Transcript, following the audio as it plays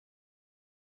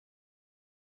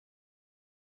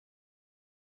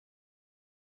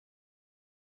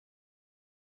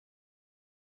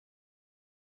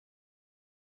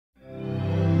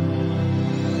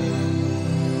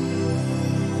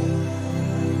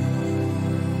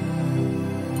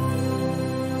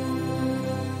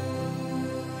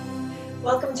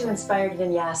Welcome to Inspired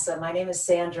Vinyasa. My name is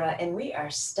Sandra, and we are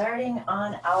starting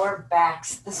on our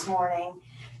backs this morning.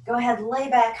 Go ahead, lay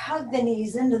back, hug the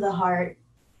knees into the heart.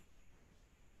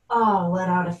 Oh, let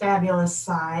out a fabulous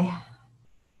sigh.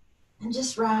 And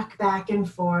just rock back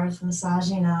and forth,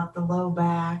 massaging out the low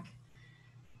back,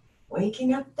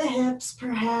 waking up the hips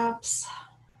perhaps.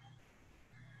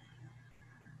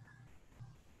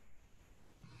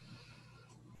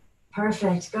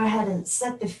 Perfect. Go ahead and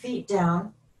set the feet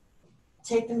down.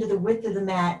 Take them to the width of the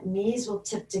mat. Knees will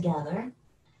tip together.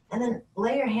 And then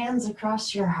lay your hands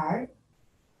across your heart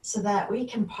so that we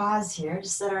can pause here to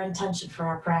set our intention for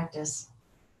our practice.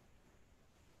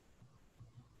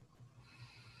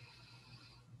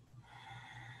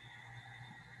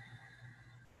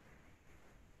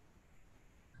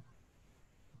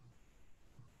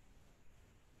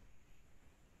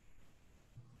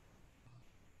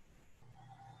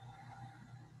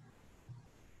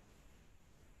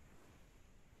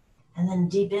 And then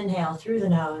deep inhale through the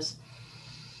nose.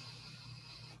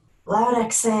 Loud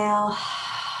exhale.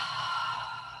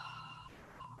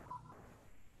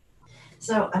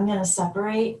 So I'm going to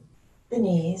separate the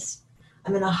knees.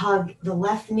 I'm going to hug the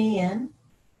left knee in.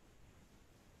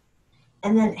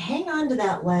 And then hang on to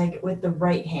that leg with the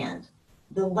right hand.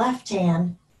 The left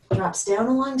hand drops down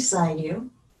alongside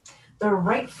you. The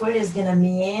right foot is going to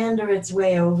meander its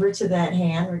way over to that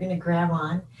hand. We're going to grab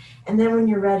on. And then when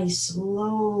you're ready,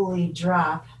 slowly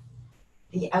drop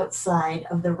the outside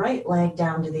of the right leg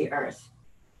down to the earth.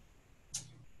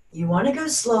 You want to go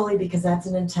slowly because that's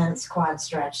an intense quad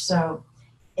stretch. So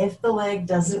if the leg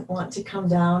doesn't want to come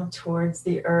down towards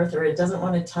the earth or it doesn't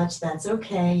want to touch, that's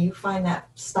okay. You find that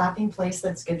stopping place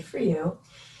that's good for you.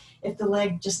 If the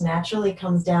leg just naturally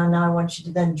comes down, now I want you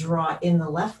to then draw in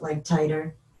the left leg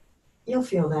tighter. You'll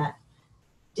feel that.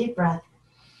 Deep breath.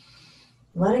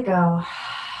 Let it go.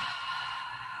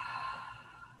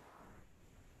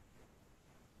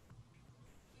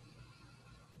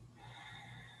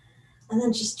 And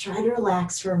then just try to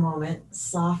relax for a moment.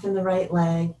 Soften the right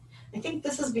leg. I think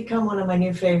this has become one of my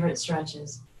new favorite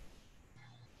stretches.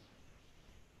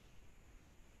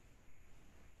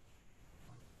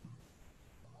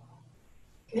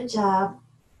 Good job.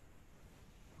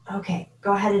 Okay,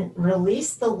 go ahead and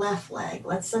release the left leg.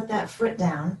 Let's set that foot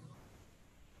down.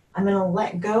 I'm going to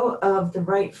let go of the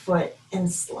right foot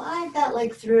and slide that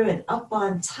leg through and up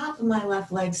on top of my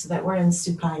left leg so that we're in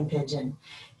supine pigeon.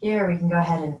 Here we can go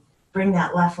ahead and bring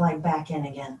that left leg back in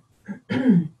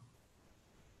again.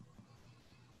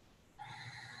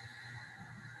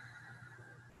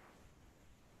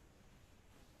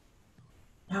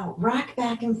 Now rock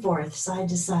back and forth, side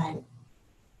to side.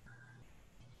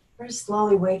 We're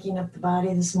slowly waking up the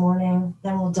body this morning,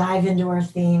 then we'll dive into our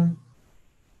theme.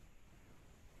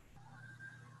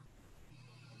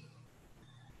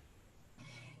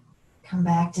 Come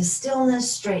back to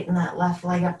stillness, straighten that left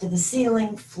leg up to the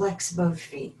ceiling, flex both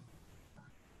feet.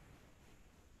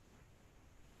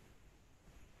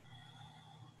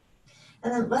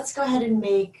 And then let's go ahead and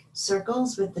make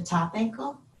circles with the top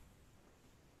ankle.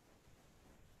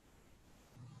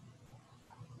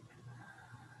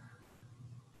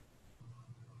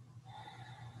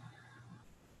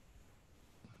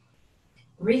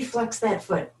 Reflex that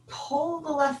foot. Pull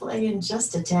the left leg in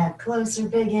just a tad closer.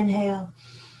 Big inhale.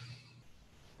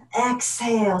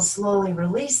 Exhale. Slowly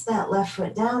release that left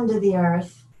foot down to the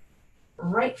earth.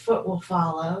 Right foot will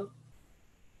follow.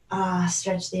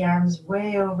 Stretch the arms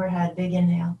way overhead. Big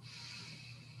inhale.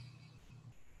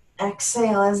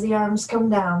 Exhale as the arms come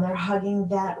down. They're hugging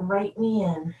that right knee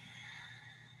in.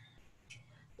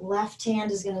 Left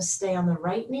hand is going to stay on the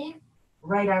right knee.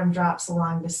 Right arm drops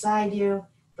along beside you.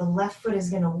 The left foot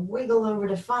is going to wiggle over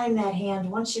to find that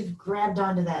hand. Once you've grabbed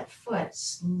onto that foot,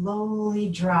 slowly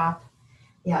drop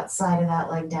the outside of that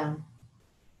leg down.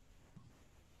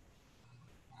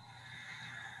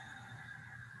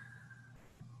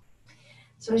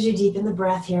 So as you deepen the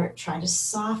breath here, try to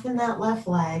soften that left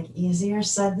leg. Easier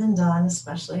said than done,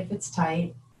 especially if it's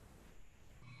tight.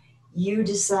 You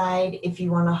decide if you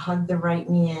want to hug the right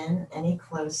knee in any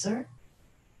closer.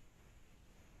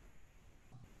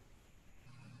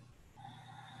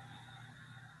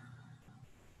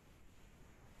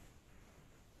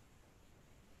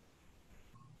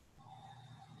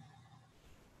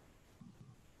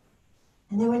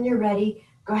 And then when you're ready,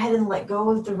 go ahead and let go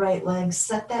of the right leg,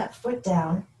 set that foot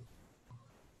down,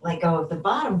 let go of the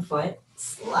bottom foot,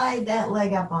 slide that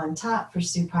leg up on top for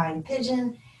supine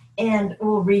pigeon, and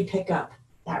we'll re-pick up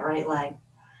that right leg.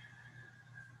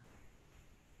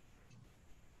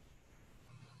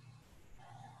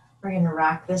 We're going to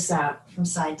rock this out from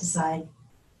side to side.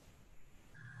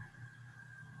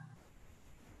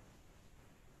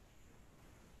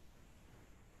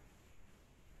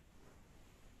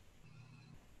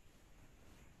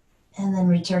 And then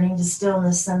returning to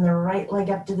stillness, send the right leg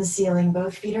up to the ceiling.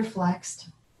 Both feet are flexed.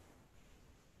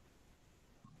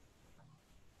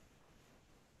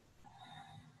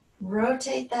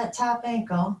 Rotate that top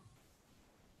ankle.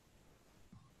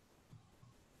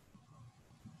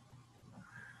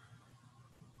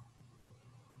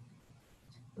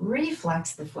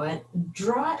 Reflex the foot.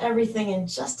 Draw everything in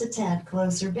just a tad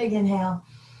closer. Big inhale.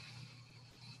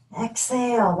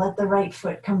 Exhale. Let the right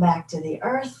foot come back to the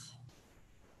earth.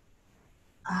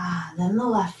 Then the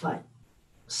left foot.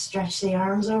 Stretch the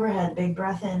arms overhead. Big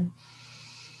breath in.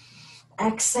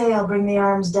 Exhale. Bring the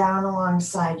arms down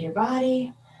alongside your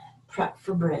body. Prep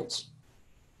for bridge.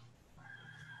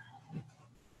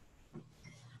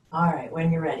 All right,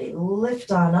 when you're ready, lift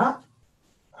on up.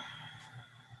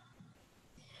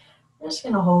 I'm just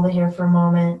going to hold it here for a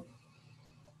moment.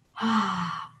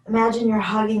 Imagine you're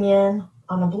hugging in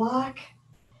on a block.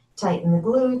 Tighten the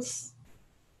glutes.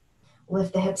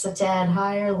 Lift the hips a tad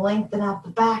higher. Lengthen up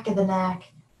the back of the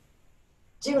neck.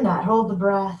 Do not hold the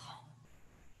breath.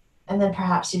 And then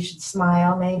perhaps you should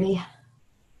smile, maybe.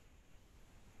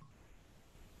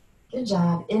 Good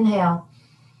job. Inhale.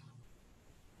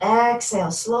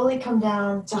 Exhale. Slowly come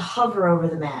down to hover over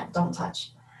the mat. Don't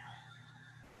touch.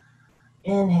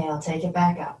 Inhale. Take it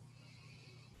back up.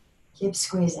 Keep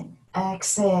squeezing.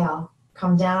 Exhale.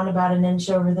 Come down about an inch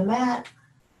over the mat.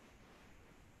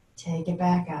 Take it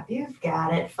back up. You've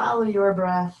got it. Follow your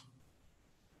breath.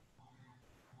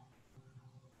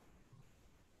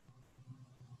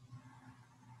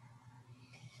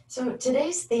 So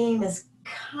today's theme is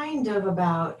kind of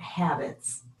about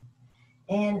habits.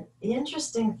 And the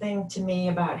interesting thing to me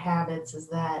about habits is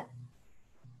that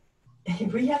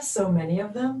we have so many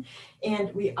of them,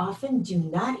 and we often do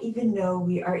not even know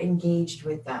we are engaged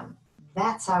with them.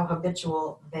 That's how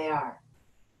habitual they are.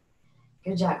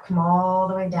 Good job. Come all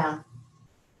the way down.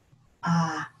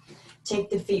 Take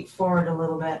the feet forward a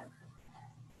little bit.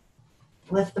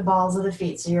 Lift the balls of the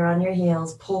feet so you're on your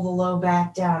heels. Pull the low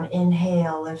back down.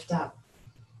 Inhale, lift up.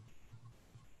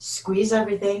 Squeeze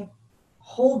everything.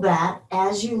 Hold that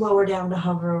as you lower down to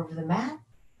hover over the mat.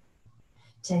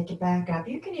 Take it back up.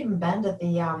 You can even bend at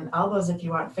the elbows if you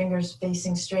want, fingers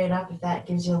facing straight up, if that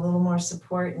gives you a little more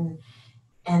support and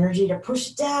energy to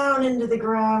push down into the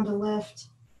ground to lift.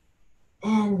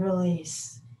 And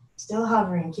release. Still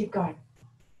hovering. Keep going.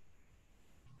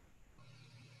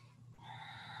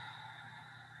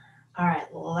 All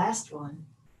right, last one.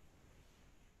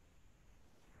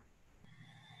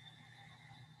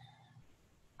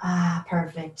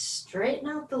 Perfect. Straighten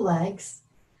out the legs.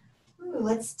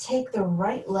 Let's take the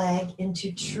right leg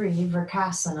into tree,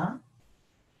 Vrksasana.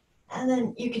 And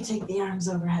then you can take the arms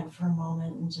overhead for a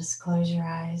moment and just close your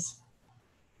eyes.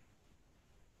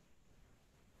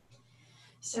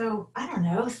 So, I don't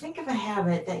know, think of a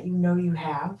habit that you know you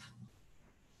have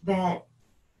that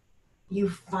you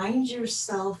find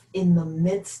yourself in the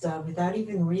midst of without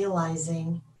even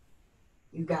realizing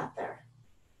you got there.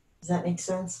 Does that make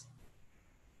sense?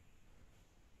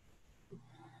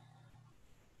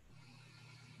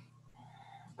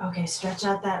 Okay, stretch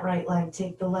out that right leg.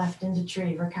 Take the left into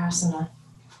tree, Vrksasana.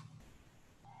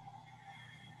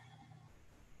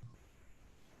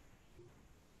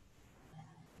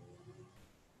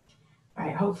 All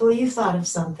right, hopefully you thought of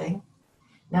something.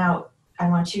 Now, I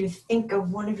want you to think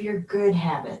of one of your good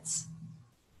habits.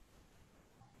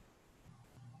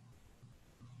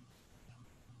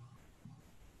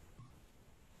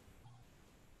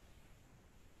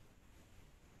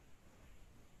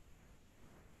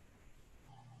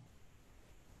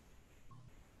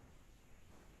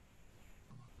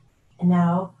 And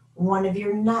now, one of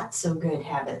your not so good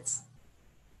habits.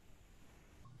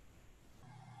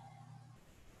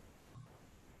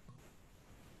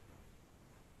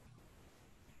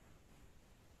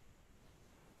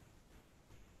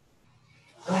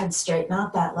 Go ahead, straighten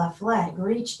out that left leg.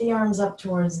 Reach the arms up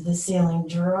towards the ceiling.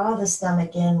 Draw the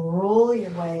stomach in. Roll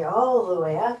your way all the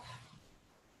way up.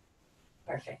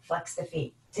 Perfect. Flex the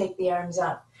feet. Take the arms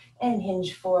up and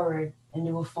hinge forward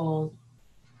into a fold.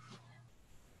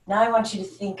 Now I want you to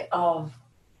think of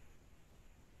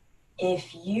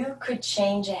if you could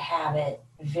change a habit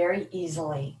very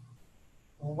easily,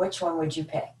 which one would you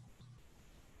pick?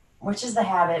 Which is the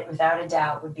habit, without a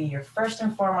doubt, would be your first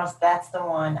and foremost, that's the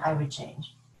one I would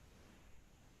change.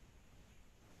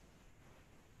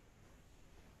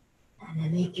 And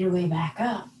then make your way back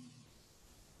up.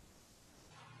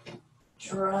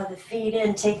 Draw the feet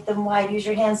in, take them wide. Use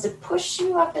your hands to push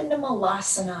you up into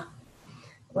Malasana.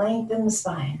 Lengthen the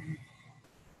spine.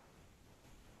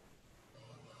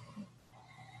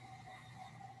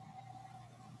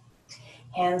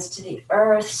 Hands to the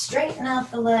earth. Straighten out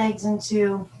the legs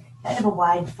into kind of a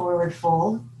wide forward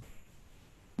fold.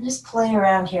 And just play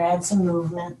around here, add some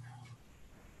movement.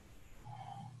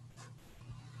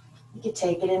 You could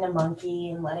take it in a monkey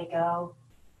and let it go.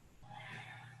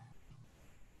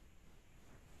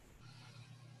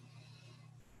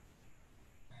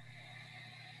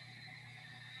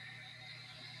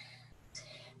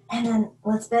 And then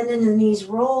let's bend into the knees,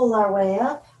 roll our way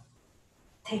up.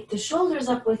 Take the shoulders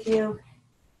up with you,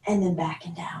 and then back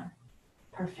and down.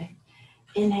 Perfect.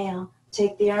 Inhale,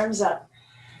 take the arms up.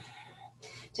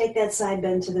 Take that side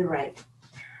bend to the right.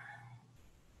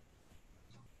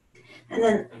 And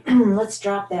then let's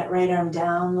drop that right arm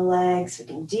down the legs. We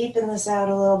can deepen this out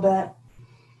a little bit.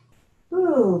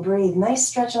 Ooh, breathe. Nice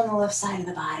stretch on the left side of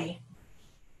the body.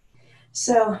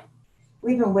 So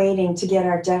we've been waiting to get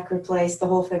our deck replaced. The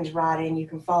whole thing's rotting. You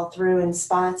can fall through in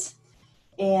spots.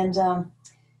 And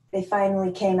they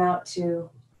finally came out to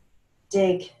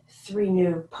dig 3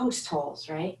 new post holes,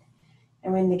 right?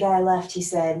 And when the guy left, he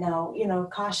said, no,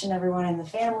 caution everyone in the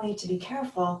family to be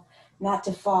careful not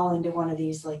to fall into one of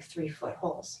these like 3-foot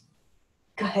holes.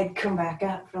 Go ahead, come back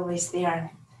up, release the arm.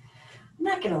 I'm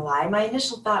not gonna lie, my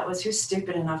initial thought was, who's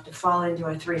stupid enough to fall into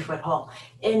a 3-foot hole?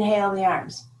 Inhale the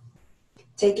arms,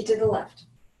 take it to the left.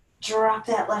 Drop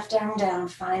that left arm down,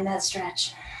 find that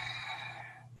stretch.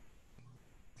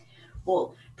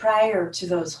 Well, prior to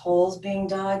those holes being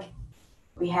dug,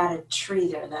 we had a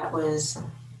tree there that was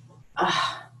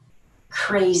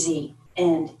crazy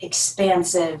and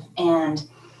expansive, and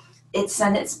it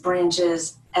sent its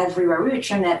branches everywhere. We would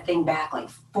trim that thing back like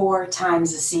 4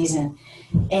 times a season,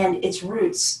 and its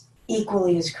roots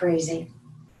equally as crazy.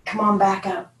 Come on, back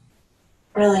up.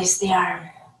 Release the arm.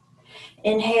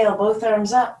 Inhale, both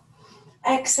arms up.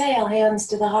 Exhale, hands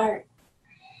to the heart.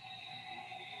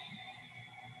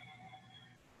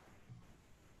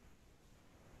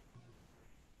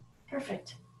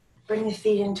 Perfect. Bring the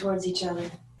feet in towards each other.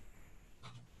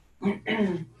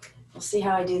 We'll see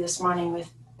how I do this morning with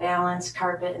balance,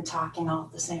 carpet, and talking all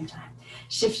at the same time.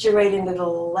 Shift your weight into the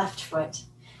left foot.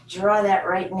 Draw that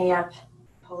right knee up.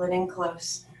 Pull it in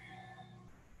close.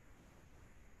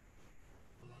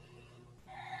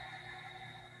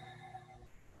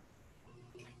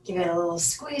 Give it a little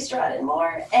squeeze, draw it in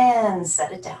more, and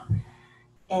set it down.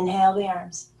 Inhale the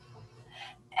arms.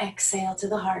 Exhale to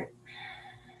the heart.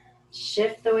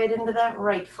 Shift the weight into that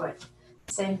right foot.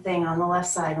 Same thing on the left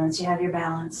side once you have your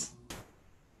balance.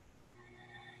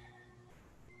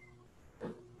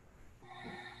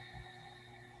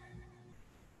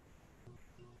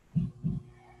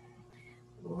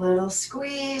 Little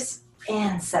squeeze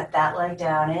and set that leg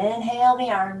down. Inhale the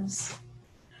arms.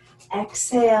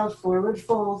 Exhale, forward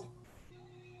fold.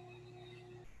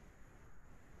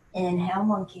 Inhale,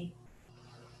 monkey.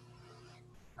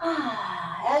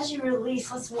 As you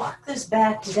release, let's walk this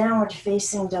back to downward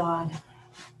facing dog.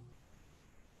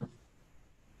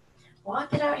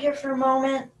 Walk it out here for a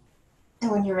moment,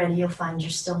 and when you're ready, you'll find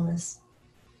your stillness.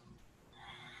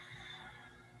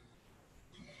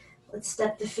 Let's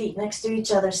step the feet next to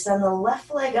each other. Send the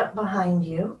left leg up behind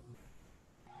you.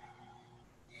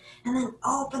 And then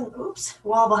open,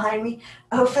 wall behind me.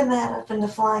 Open that up into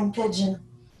flying pigeon.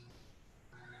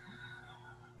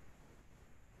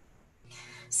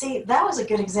 See, that was a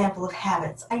good example of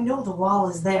habits. I know the wall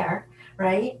is there,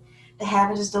 right? The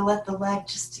habit is to let the leg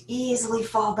just easily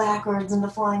fall backwards into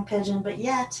flying pigeon, but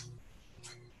yet,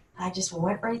 I just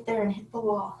went right there and hit the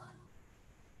wall.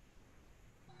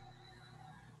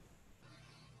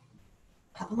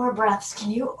 Couple more breaths. Can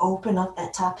you open up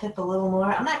that top hip a little more?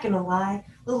 I'm not gonna lie,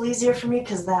 a little easier for me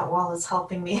because that wall is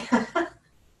helping me.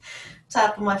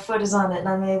 Top of my foot is on it and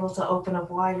I'm able to open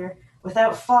up wider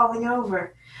without falling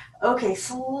over. Okay,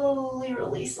 slowly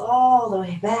release all the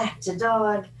way back to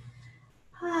dog.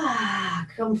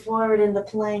 Come forward into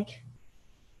plank.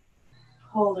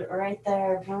 Hold it right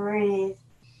there, breathe.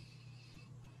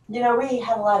 We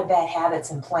have a lot of bad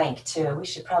habits in plank too. We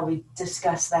should probably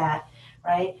discuss that,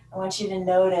 right? I want you to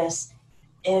notice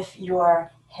if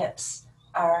your hips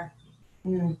are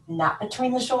not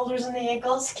between the shoulders and the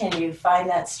ankles. Can you find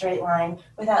that straight line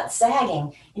without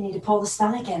sagging? You need to pull the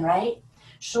stomach in, right?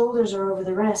 Shoulders are over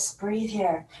the wrists. Breathe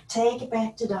here. Take it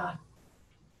back to dog.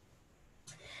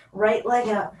 Right leg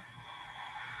up.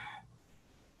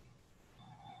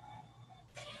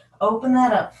 Open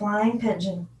that up, flying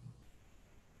pigeon.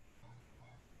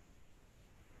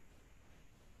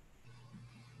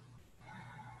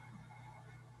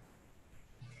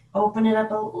 Open it up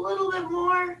a little bit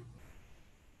more.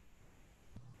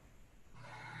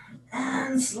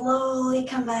 And slowly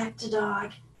come back to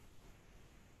dog.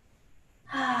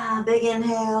 Big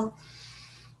inhale.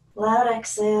 Loud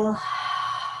exhale.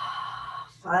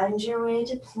 Find your way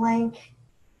to plank.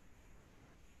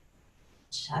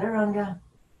 Chaturanga.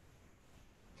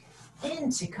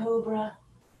 Into cobra.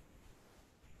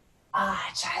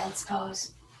 Child's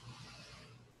pose.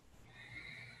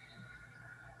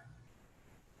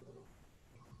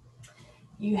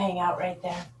 You hang out right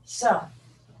there. So,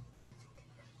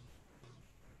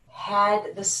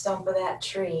 had the stump of that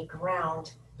tree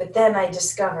ground, but then I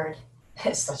discovered,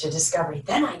 it's such a discovery,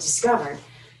 then I discovered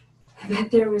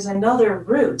that there was another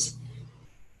root,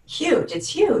 huge, it's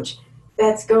huge,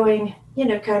 that's going,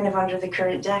 kind of under the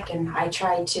current deck, and I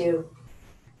tried to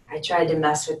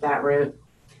mess with that root.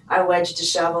 I wedged a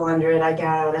shovel under it, I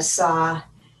got out a saw,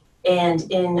 and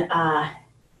in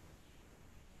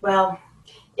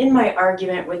my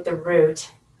argument with the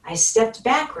root, I stepped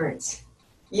backwards.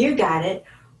 You got it,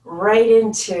 right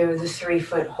into the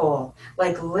 3-foot hole.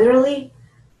 Like literally,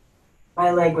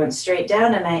 my leg went straight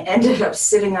down and I ended up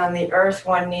sitting on the earth,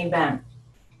 one knee bent.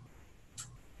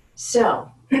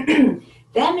 So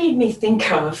that made me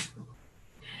think of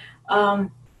a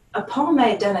poem I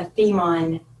had done a theme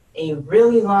on a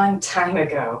really long time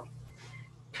ago.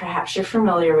 Perhaps you're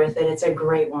familiar with it. It's a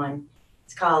great one.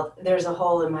 It's called There's a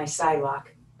Hole in My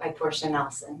Sidewalk by Portia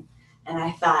Nelson. And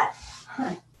I thought,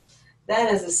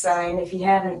 that is a sign if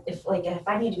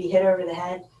I need to be hit over the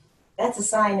head, that's a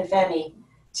sign, if any,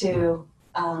 to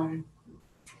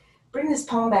bring this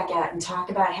poem back out and talk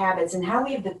about habits and how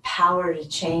we have the power to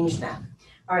change them.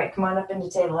 All right, come on up into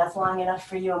table. That's long enough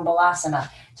for you in Balasana.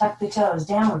 Tuck the toes,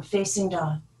 downward facing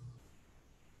dog.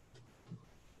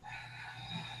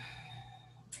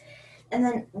 And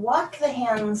then walk the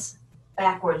hands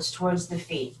backwards towards the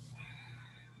feet.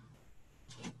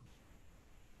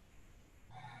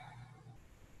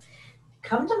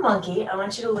 Come to monkey. I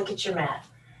want you to look at your mat.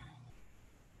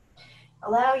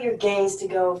 Allow your gaze to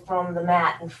go from the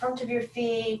mat in front of your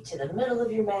feet to the middle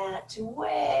of your mat to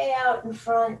way out in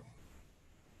front.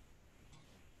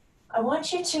 I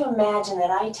want you to imagine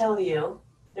that I tell you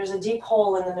there's a deep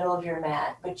hole in the middle of your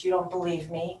mat, but you don't believe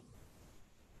me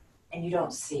and you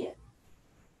don't see it.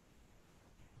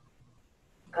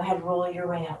 Go ahead, roll your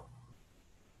way out.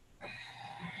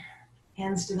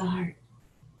 Hands to the heart.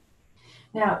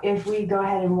 Now, if we go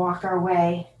ahead and walk our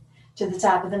way to the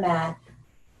top of the mat,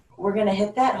 we're going to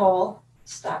hit that hole,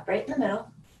 stop right in the middle,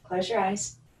 close your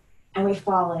eyes, and we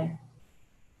fall in.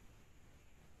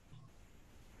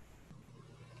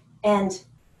 And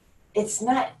it's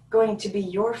not going to be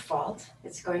your fault,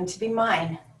 it's going to be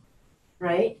mine,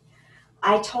 right?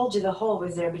 I told you the hole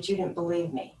was there, but you didn't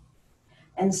believe me.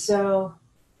 And so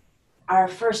our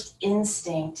first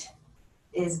instinct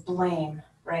is blame,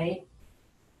 right?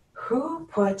 Who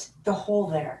put the hole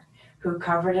there? Who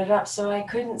covered it up so I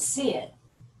couldn't see it?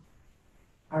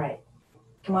 All right,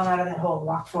 come on out of that hole,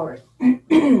 walk forward.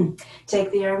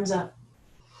 Take the arms up.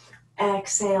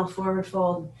 Exhale, forward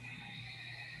fold.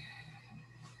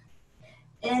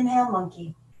 Inhale,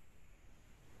 monkey.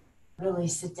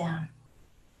 Release, sit down.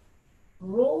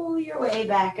 Roll your way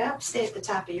back up, stay at the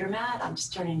top of your mat. I'm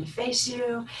just turning to face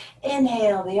you.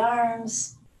 Inhale the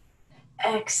arms.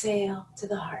 Exhale to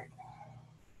the heart.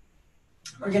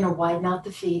 We're gonna widen out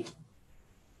the feet.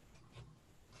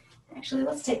 Actually,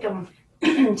 let's take them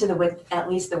to the width,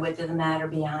 at least the width of the mat or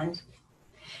beyond.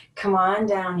 Come on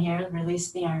down here,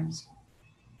 release the arms.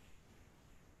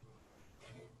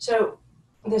 So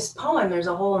this poem, There's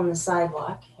a Hole in the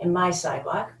Sidewalk, in my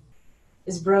sidewalk,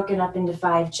 is broken up into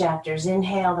 5 chapters.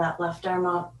 Inhale that left arm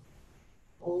up,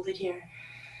 hold it here.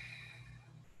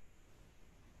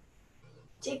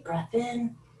 Deep breath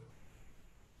in.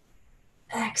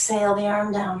 Exhale the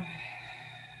arm down.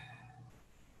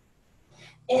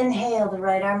 Inhale the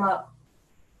right arm up.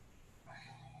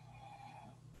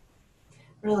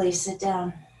 Release it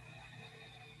down.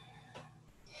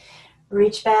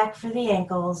 Reach back for the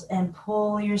ankles and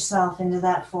pull yourself into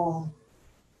that fold.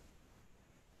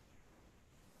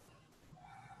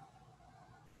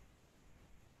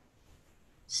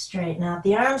 Straighten out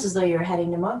the arms as though you're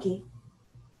heading to monkey.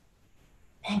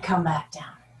 And come back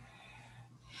down.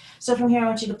 So from here, I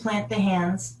want you to plant the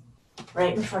hands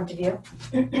right in front of you.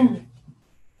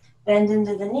 Bend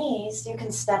into the knees. You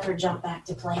can step or jump back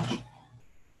to plank.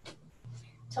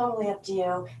 Totally up to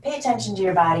you. Pay attention to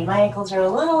your body. My ankles are a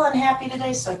little unhappy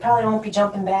today, so I probably won't be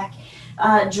jumping back.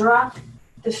 Drop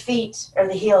the feet or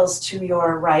the heels to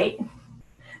your right.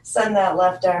 Send that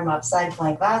left arm up, side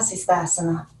plank,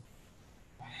 Vasisthasana.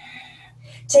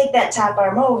 Take that top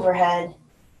arm overhead.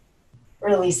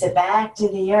 Release it back to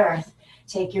the earth.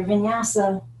 Take your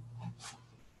Vinyasa.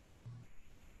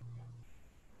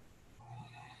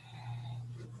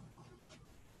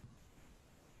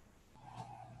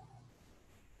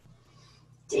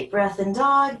 Deep breath in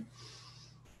dog.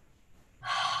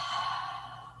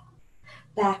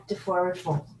 Back to forward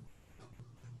fold.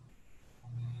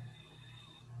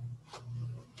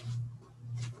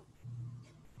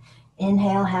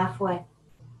 Inhale halfway.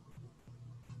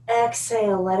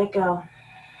 Exhale, let it go.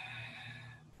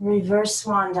 Reverse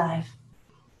swan dive.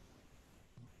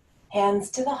 Hands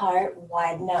to the heart,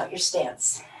 widen out your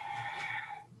stance.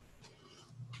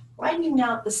 Widening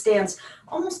out the stance,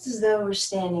 almost as though we're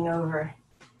standing over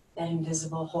that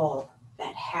invisible hole,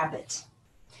 that habit.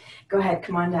 Go ahead,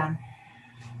 come on down.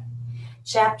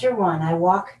 Chapter 1, I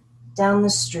walk down the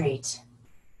street.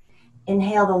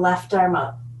 Inhale the left arm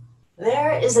up.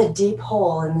 There is a deep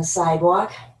hole in the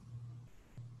sidewalk.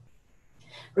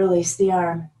 Release the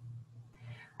arm.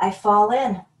 I fall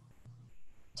in.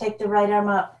 Take the right arm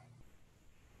up.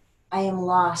 I am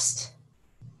lost.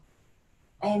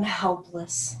 I am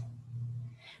helpless.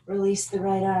 Release the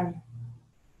right arm.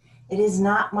 It is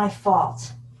not my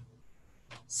fault.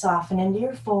 Soften into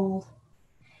your fold.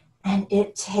 And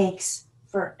it takes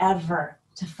forever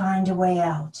to find a way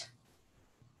out.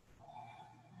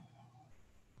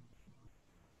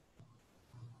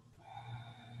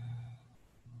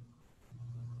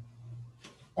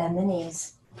 Bend the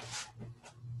knees.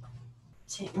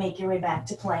 Make your way back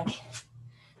to plank.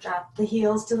 Drop the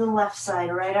heels to the left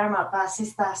side, right arm up,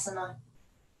 Vasisthasana.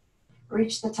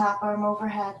 Reach the top arm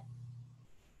overhead.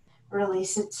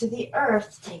 Release it to the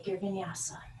earth, take your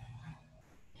Vinyasa.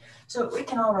 So we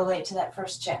can all relate to that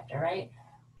first chapter, right?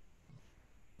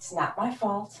 It's not my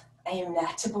fault. I am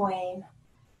not to blame.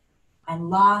 I'm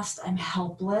lost, I'm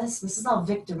helpless. This is all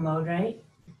victim mode, right?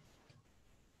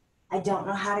 I don't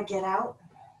know how to get out.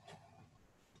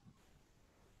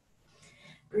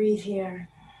 Breathe here.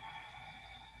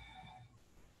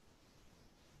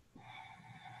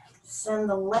 Send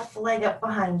the left leg up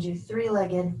behind you,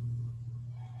 three-legged.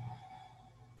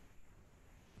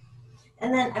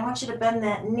 And then I want you to bend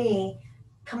that knee,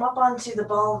 come up onto the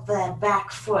ball of that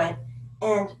back foot,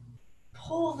 and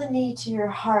pull the knee to your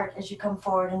heart as you come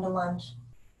forward into lunge.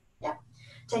 Yep.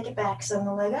 Take it back, send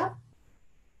the leg up.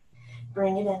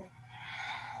 Bring it in.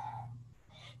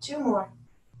 2 more.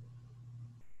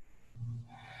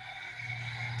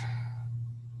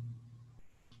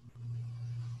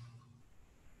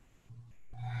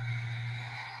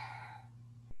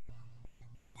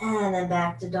 And then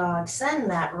back to dog. Send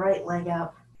that right leg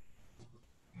up.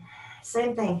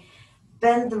 Same thing.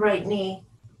 Bend the right knee.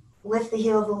 Lift the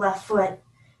heel of the left foot.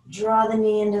 Draw the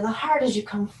knee into the heart as you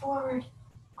come forward.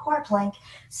 Core plank.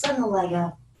 Send the leg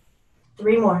up.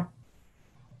 3 more.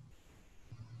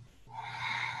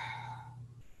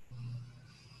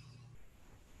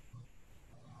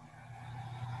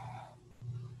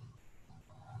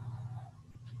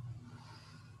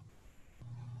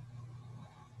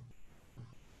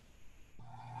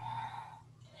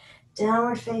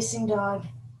 Downward facing dog.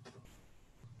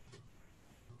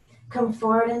 Come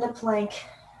forward into plank.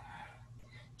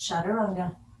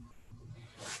 Chaturanga.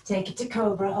 Take it to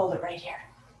cobra, hold it right here.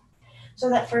 So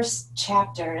that first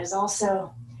chapter is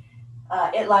also,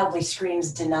 it loudly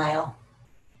screams denial.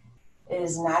 It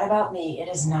is not about me, it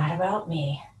is not about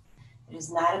me. It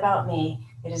is not about me,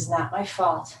 it is not my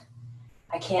fault.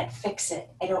 I can't fix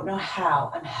it, I don't know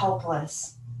how, I'm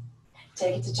helpless.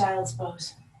 Take it to child's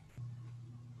pose.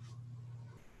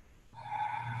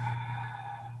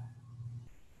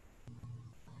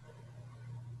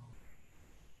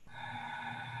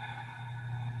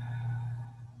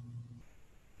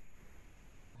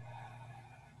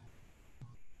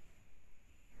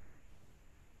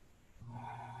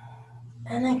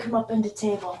 And then come up into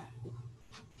table.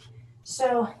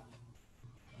 So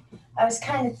I was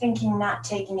kind of thinking not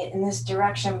taking it in this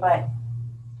direction, but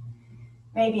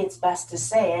maybe it's best to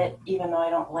say it, even though I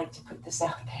don't like to put this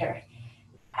out there.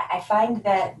 I find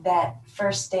that that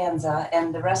first stanza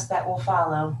and the rest that will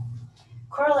follow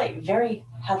correlate very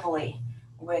heavily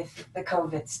with the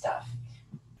COVID stuff.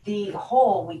 The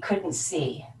hole we couldn't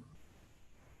see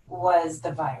was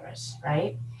the virus,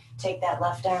 right? Take that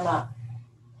left arm up.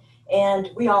 And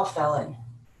we all fell in.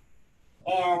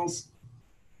 And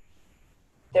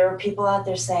there were people out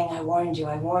there saying, I warned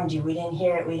you, we didn't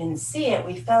hear it, we didn't see it,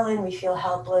 we fell in, we feel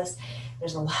helpless.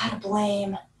 There's a lot of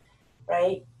blame,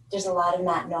 right? There's a lot of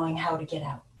not knowing how to get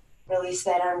out. Release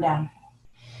that arm down.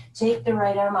 Take the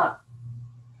right arm up.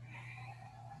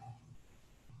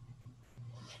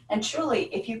 And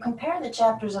truly, if you compare the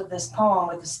chapters of this poem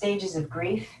with the stages of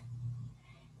grief,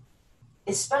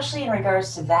 especially in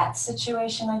regards to that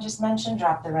situation I just mentioned,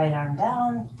 drop the right arm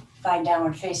down, find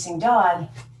downward facing dog,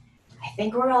 I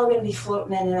think we're all going to be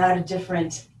floating in and out of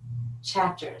different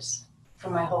chapters. for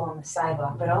my hole in the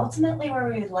sidewalk, but ultimately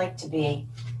where we would like to be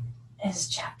is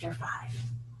chapter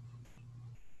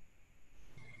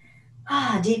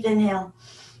 5. Deep inhale.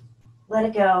 Let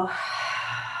it go.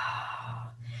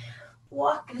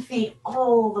 Walk the feet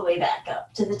all the way back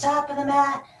up to the top of the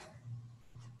mat.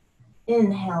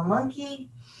 Inhale, monkey.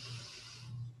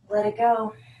 Let it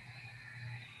go.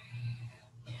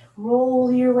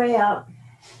 Roll your way up.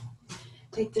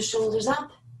 Take the shoulders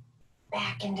up,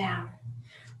 back and down.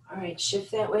 All right,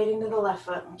 shift that weight into the left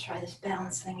foot. We'll try this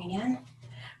balance thing again.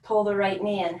 Pull the right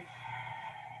knee in.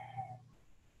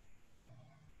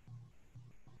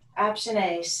 Option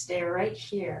A, stay right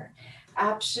here.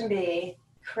 Option B,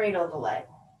 cradle the leg.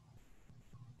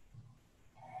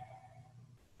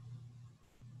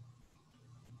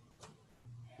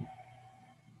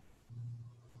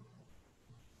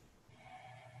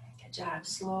 Good job.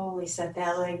 Slowly set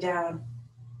that leg down.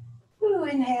 Ooh,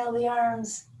 inhale the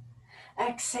arms.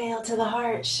 Exhale to the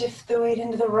heart. Shift the weight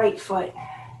into the right foot.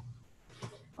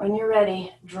 When you're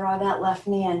ready, draw that left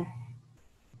knee in.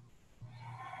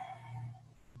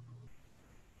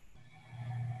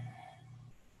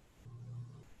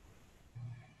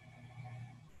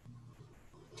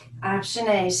 Option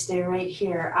A, stay right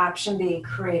here. Option B,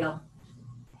 cradle.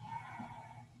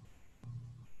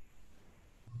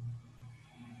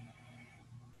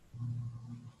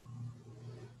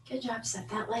 Good job, set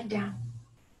that leg down.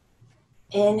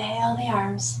 Inhale the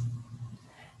arms.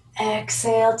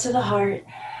 Exhale to the heart.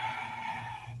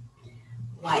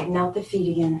 Widen out the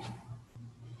feet again.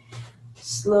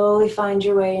 Slowly find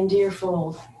your way into your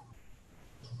fold.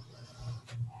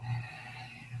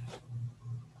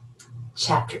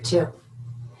 Chapter 2.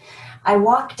 I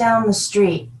walk down the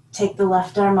street, take the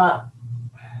left arm up.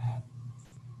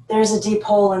 There's a deep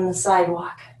hole in the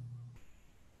sidewalk.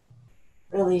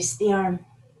 Release the arm.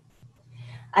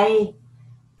 I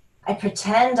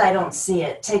pretend I don't see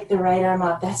it. Take the right arm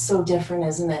up. That's so different,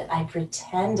 isn't it? I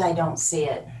pretend I don't see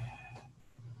it.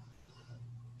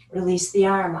 Release the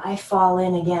arm. I fall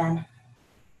in again.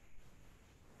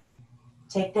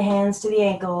 Take the hands to the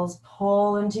ankles.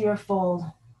 Pull into your fold.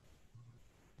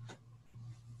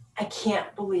 I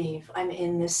can't believe I'm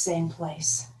in this same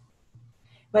place.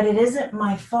 But it isn't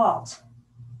my fault.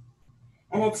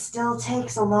 And it still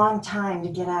takes a long time to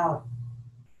get out.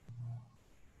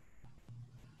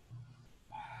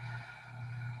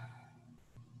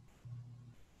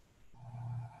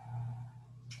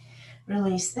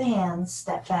 Release the hands,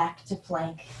 step back to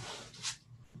plank.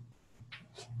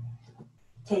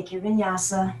 Take your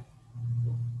vinyasa.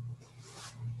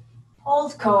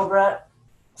 Hold cobra.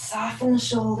 Soften the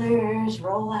shoulders,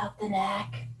 roll out the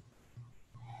neck.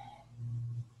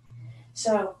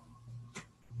 So,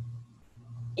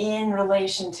 in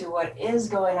relation to what is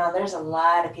going on, there's a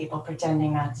lot of people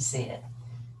pretending not to see it.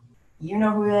 You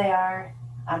know who they are.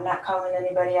 I'm not calling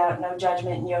anybody out, no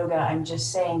judgment in yoga. I'm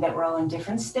just saying that we're all in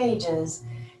different stages,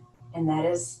 and that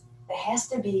has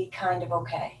to be kind of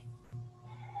okay.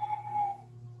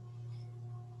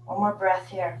 One more breath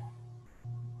here.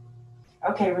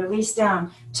 Okay, release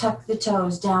down. Tuck the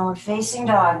toes, downward facing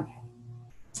dog.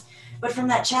 But from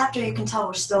that chapter, you can tell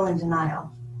we're still in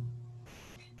denial.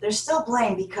 There's still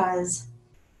blame because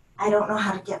I don't know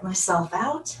how to get myself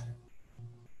out.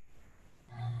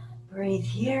 Breathe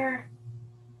here.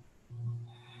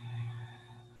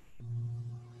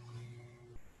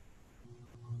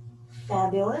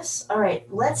 Fabulous. All right,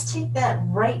 let's take that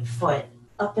right foot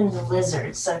up into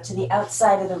lizard, so to the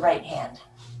outside of the right hand.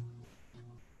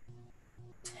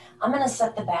 I'm going to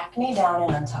set the back knee down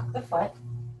and untuck the foot.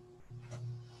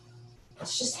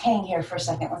 Let's just hang here for a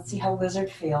second. Let's see how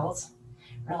lizard feels.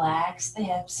 Relax the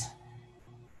hips.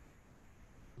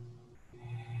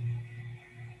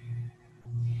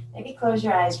 Maybe close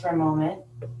your eyes for a moment.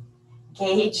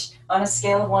 Gauge on a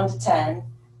scale of 1 to 10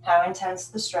 how intense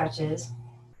the stretch is.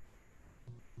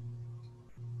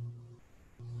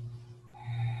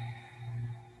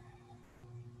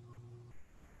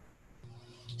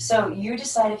 So you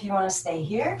decide if you want to stay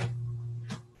here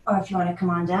or if you want to come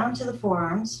on down to the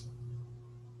forearms.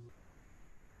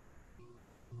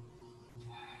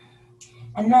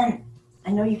 And then,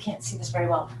 I know you can't see this very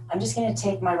well, I'm just going to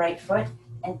take my right foot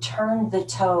and turn the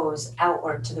toes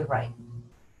outward to the right.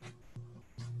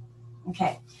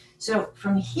 Okay, so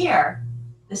from here,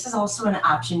 this is also an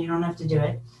option, you don't have to do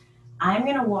it. I'm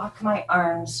going to walk my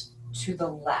arms to the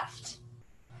left.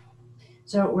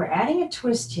 So we're adding a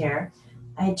twist here.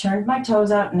 I turned my toes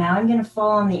out, now I'm going to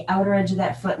fall on the outer edge of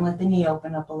that foot and let the knee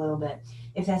open up a little bit.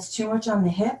 If that's too much on the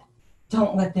hip,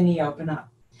 don't let the knee open up.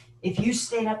 If you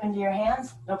stayed up into your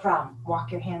hands, no problem.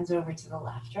 Walk your hands over to the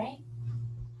left, right?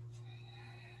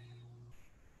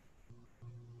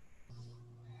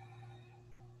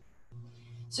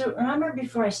 So remember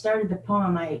before I started the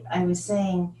poem, I was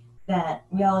saying that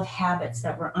we all have habits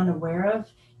that we're unaware of,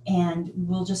 and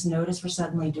we'll just notice we're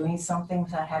suddenly doing something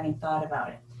without having thought about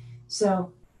it.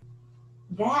 So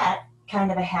that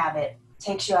kind of a habit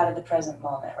takes you out of the present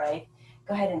moment, right?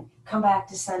 Go ahead and come back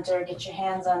to center, get your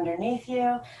hands underneath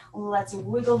you. Let's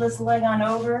wiggle this leg on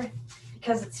over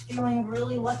because it's feeling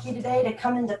really lucky today to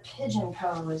come into pigeon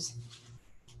pose.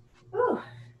 Ooh.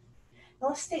 Now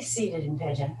let's stay seated in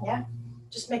pigeon, yeah?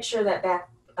 Just make sure that back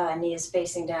knee is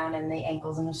facing down and the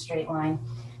ankle's in a straight line.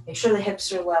 Make sure the hips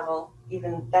are level.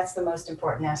 Even that's the most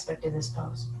important aspect of this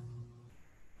pose.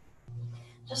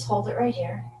 Just hold it right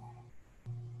here.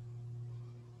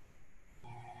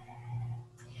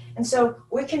 And so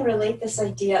we can relate this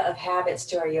idea of habits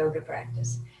to our yoga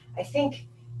practice. I think,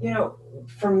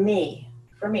 for me,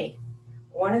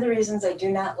 one of the reasons I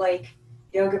do not like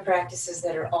yoga practices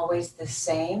that are always the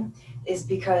same is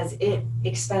because it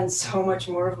expends so much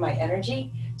more of my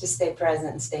energy to stay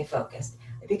present and stay focused.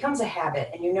 It becomes a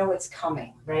habit and you know it's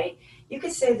coming, right? You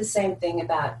could say the same thing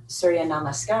about Surya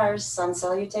Namaskars, sun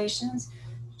salutations.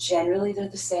 Generally, they're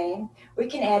the same. We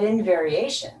can add in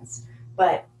variations,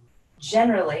 but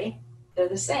generally, they're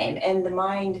the same. And the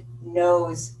mind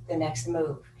knows the next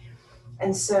move.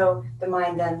 And so the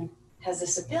mind then has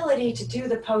this ability to do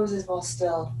the poses while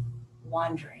still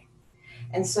wandering.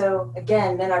 And so,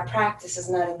 again, then our practice is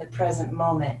not in the present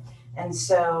moment. And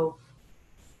so,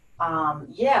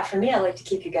 for me, I like to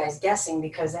keep you guys guessing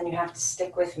because then you have to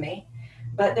stick with me.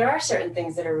 But there are certain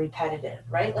things that are repetitive,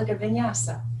 right? Like a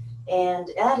vinyasa. And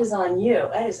that is on you.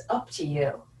 That is up to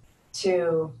you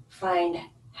to find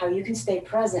how you can stay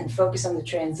present and focus on the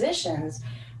transitions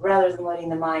rather than letting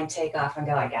the mind take off and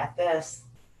go, I got this.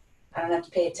 I don't have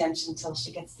to pay attention until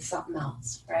she gets to something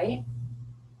else, right?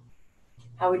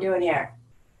 How are we doing here?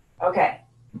 Okay,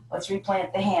 let's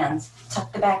replant the hands.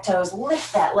 Tuck the back toes,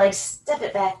 lift that leg, step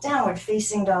it back, downward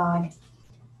facing dog.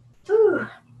 Whew.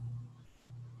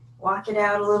 Walk it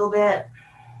out a little bit.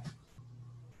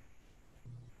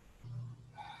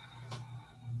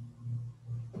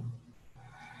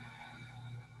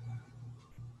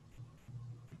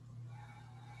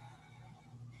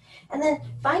 And then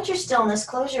find your stillness,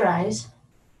 close your eyes.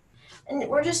 And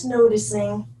we're just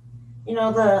noticing,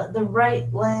 the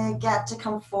right leg got to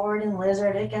come forward in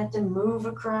lizard. It got to move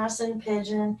across in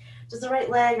pigeon. Does the right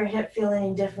leg or hip feel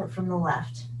any different from the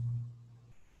left?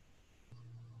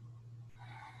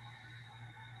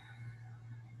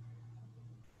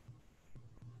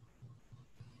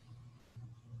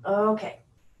 Okay,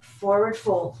 forward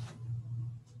fold.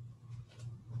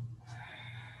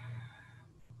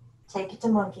 Take it to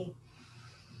monkey.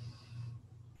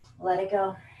 Let it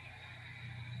go.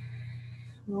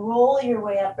 Roll your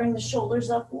way up. Bring the shoulders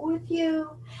up with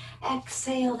you.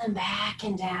 Exhale them back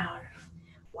and down.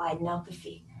 Widen out the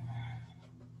feet.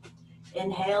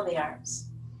 Inhale the arms.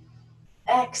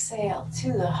 Exhale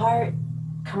to the heart.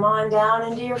 Come on down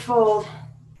into your fold.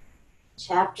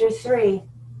 Chapter 3.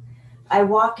 I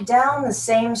walk down the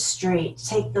same street.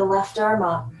 Take the left arm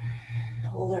up.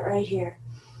 Hold it right here.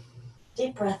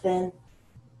 Deep breath in.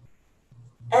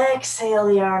 Exhale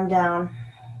the arm down.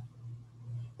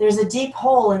 There's a deep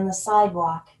hole in the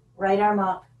sidewalk. Right arm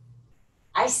up.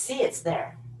 I see it's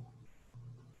there.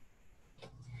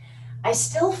 I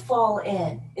still fall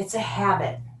in. It's a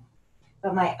habit.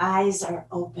 But my eyes are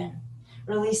open.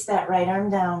 Release that right arm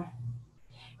down.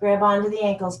 Grab onto the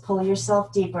ankles. Pull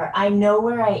yourself deeper. I know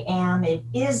where I am. It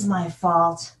is my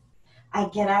fault. I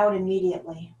get out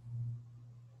immediately.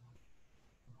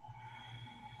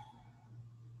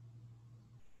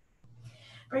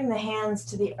 Bring the hands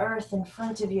to the earth in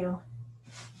front of you.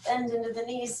 Bend into the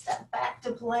knees, step back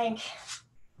to plank.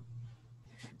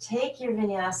 Take your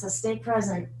vinyasa, stay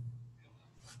present.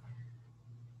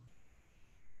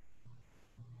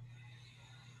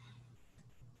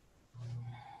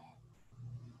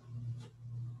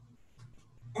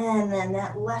 And then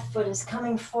that left foot is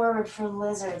coming forward for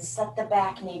lizard. Set the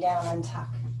back knee down and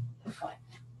tuck the foot.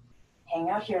 Hang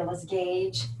out here, let's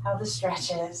gauge how the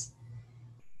stretch is.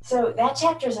 So that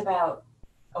chapter is about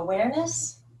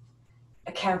awareness,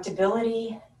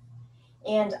 accountability,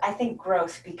 and I think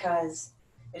growth because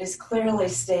it is clearly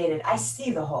stated. I see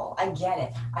the hole, I get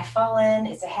it. I fall in,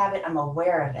 it's a habit, I'm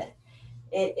aware of it.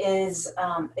 It is,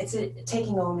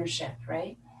 taking ownership,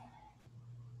 right?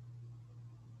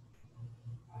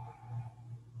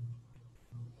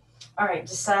 All right,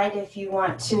 decide if you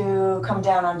want to come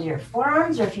down onto your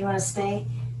forearms or if you want to stay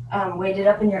weighted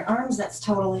up in your arms, that's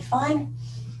totally fine.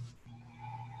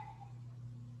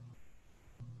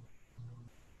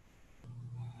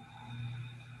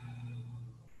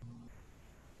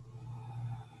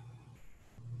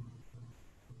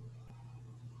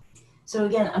 So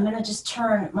again, I'm gonna just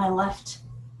turn my left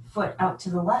foot out to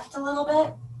the left a little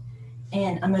bit,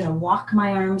 and I'm gonna walk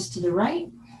my arms to the right.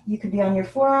 You could be on your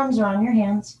forearms or on your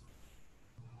hands.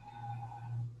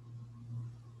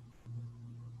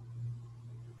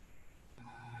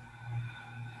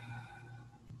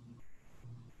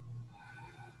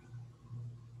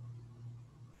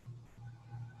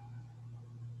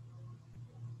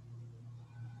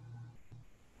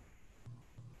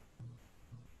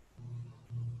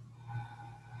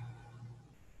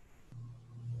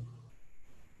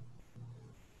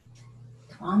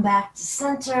 Come on back to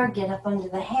center, get up under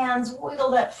the hands, wiggle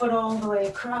that foot all the way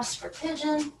across for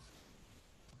pigeon.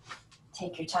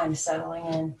 Take your time settling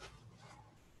in.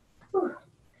 Whew.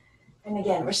 And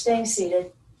again, we're staying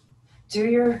seated. Do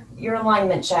your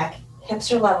alignment check.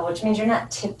 Hips are level, which means you're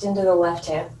not tipped into the left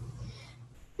hip.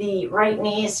 The right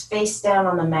knee is face down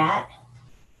on the mat.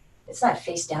 It's not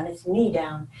face down, it's knee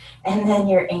down. And then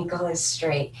your ankle is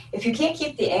straight. If you can't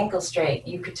keep the ankle straight,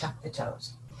 you could tuck the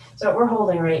toes. So we're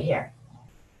holding right here.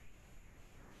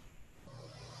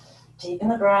 Deepen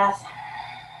the breath.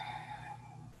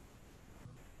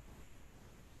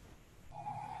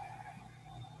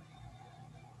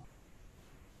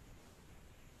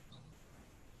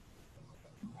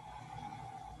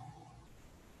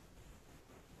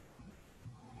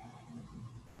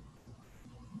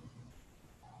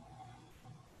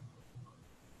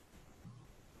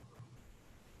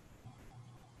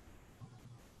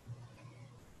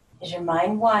 Is your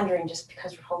mind wandering just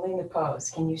because we're holding the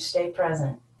pose? Can you stay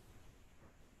present?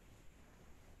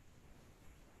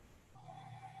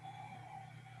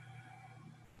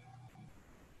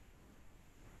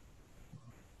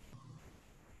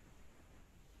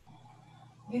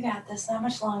 You got this, not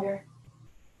much longer.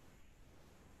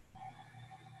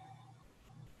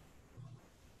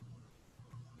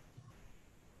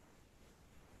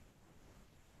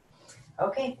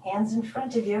 Okay, hands in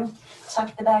front of you.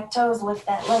 Tuck the back toes, lift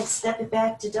that leg, step it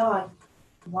back to dog.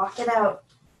 Walk it out.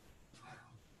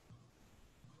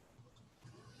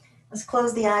 Let's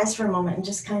close the eyes for a moment and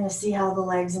just kind of see how the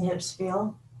legs and hips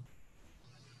feel.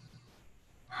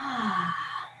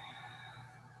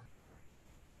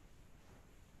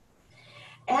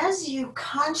 As you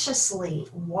consciously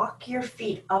walk your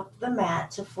feet up the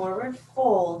mat to forward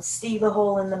fold, see the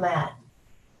hole in the mat.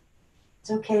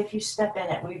 It's okay if you step in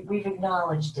it. We've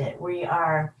acknowledged it.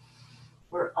 We're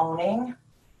owning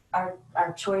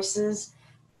our choices,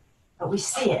 but we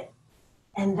see it.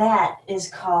 And that is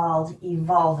called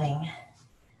evolving.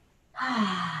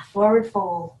 Forward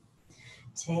fold.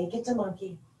 Take it to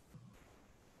monkey.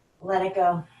 Let it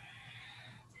go.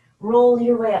 Roll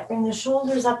your way up. Bring the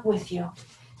shoulders up with you.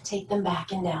 Take them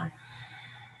back and down.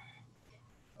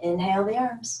 Inhale the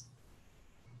arms.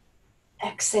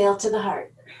 Exhale to the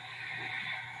heart.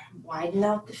 Widen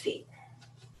out the feet.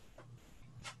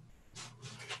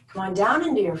 Come on down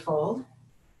into your fold.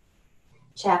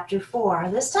 Chapter 4.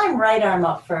 This time right arm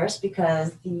up first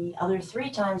because the other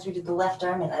 3 times we did the left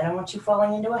arm and I don't want you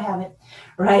falling into a habit.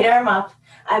 Right arm up.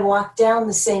 I walk down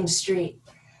the same street.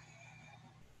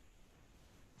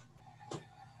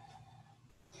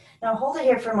 Now hold it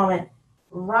here for a moment.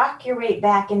 Rock your weight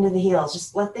back into the heels.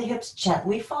 Just let the hips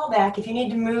gently fall back. If you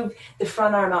need to move the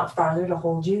front arm out farther to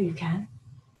hold you, you can.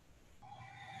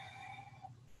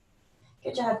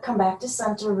 Good job. Come back to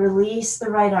center. Release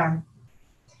the right arm.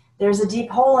 There's a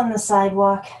deep hole in the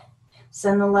sidewalk.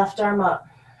 Send the left arm up.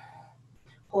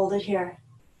 Hold it here.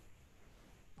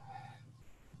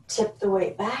 Tip the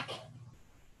weight back.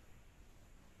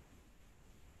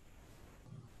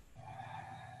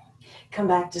 Come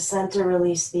back to center.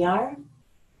 Release the arm.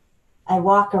 I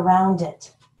walk around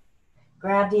it.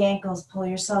 Grab the ankles. Pull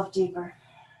yourself deeper.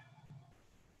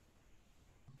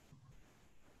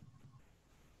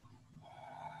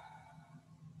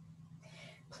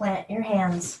 Plant your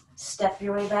hands. Step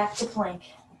your way back to plank.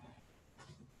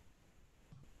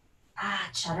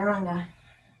 Chaturanga.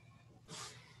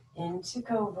 Into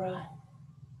cobra.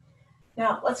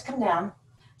 Now let's come down.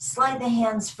 Slide the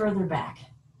hands further back.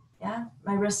 Yeah,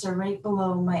 my wrists are right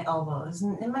below my elbows.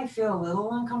 And it might feel a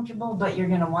little uncomfortable, but you're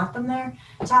gonna want them there.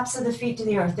 Tops of the feet to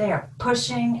the earth. They are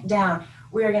pushing down.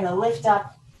 We're gonna lift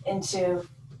up into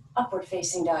upward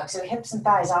facing dog. So hips and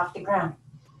thighs off the ground.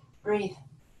 Breathe.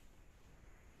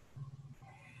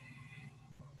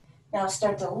 Now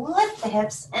start to lift the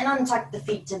hips and untuck the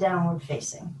feet to downward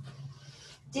facing.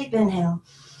 Deep inhale.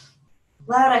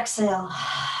 Loud exhale.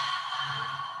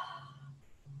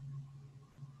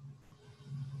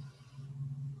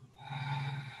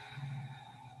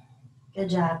 Good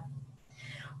job.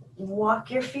 Walk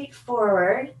your feet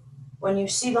forward. When you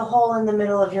see the hole in the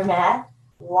middle of your mat,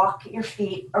 walk your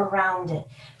feet around it.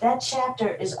 That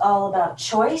chapter is all about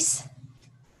choice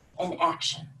and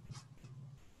action.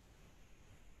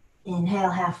 Inhale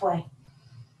halfway.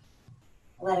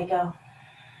 Let it go.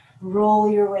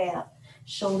 Roll your way up.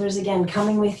 Shoulders again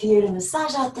coming with you to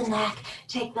massage out the neck.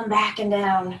 Take them back and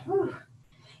down. Whew.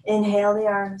 Inhale the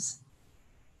arms.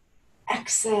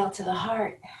 Exhale to the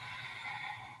heart.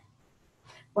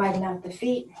 Widen out the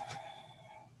feet.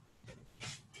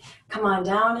 Come on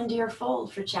down into your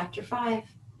fold for chapter 5.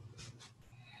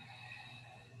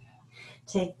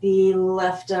 Take the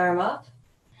left arm up.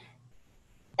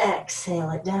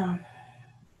 Exhale it down.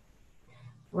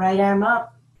 Right arm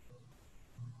up.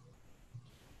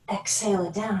 Exhale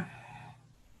it down.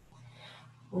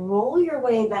 Roll your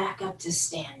way back up to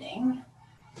standing.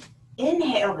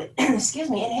 Inhale the,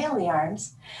 inhale the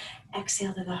arms.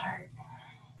 Exhale to the heart.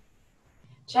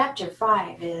 Chapter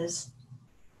 5 is,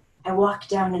 I walk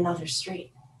down another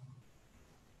street.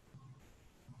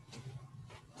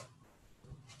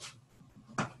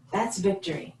 That's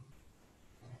victory.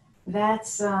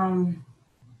 That's, that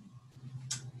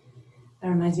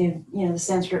reminds me of, the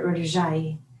Sanskrit word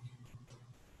ujjayi.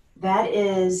 That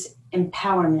is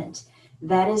empowerment.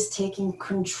 That is taking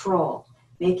control,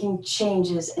 making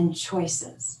changes and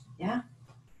choices, yeah?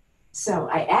 So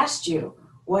I asked you,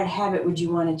 what habit would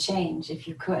you want to change if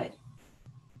you could?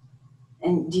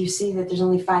 And do you see that there's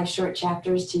only 5 short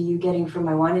chapters to you getting from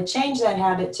I want to change that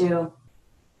habit to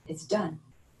it's done.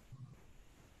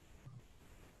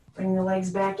 Bring the legs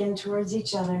back in towards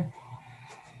each other.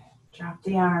 Drop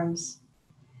the arms.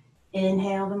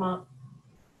 Inhale them up.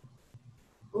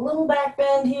 A little back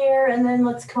bend here, and then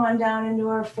let's come on down into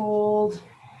our fold.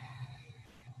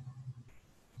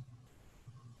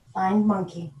 Find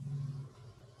monkey.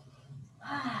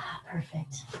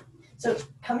 Perfect. So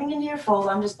coming into your fold,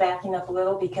 I'm just backing up a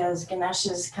little because Ganesh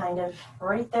is kind of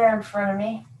right there in front of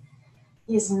me.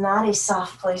 He's not a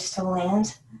soft place to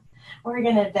land. We're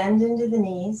going to bend into the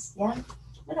knees. Yeah. I'm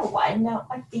going to widen out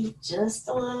my feet just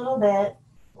a little bit.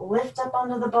 Lift up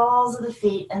onto the balls of the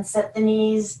feet and set the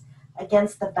knees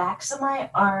against the backs of my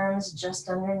arms, just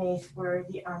underneath where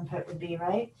the armpit would be,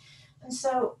 right? And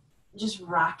so just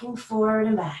rocking forward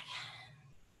and back.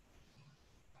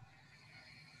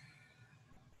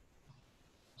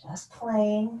 Just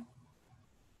playing.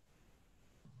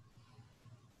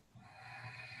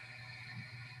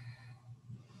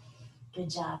 Good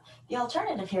job. The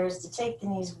alternative here is to take the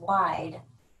knees wide,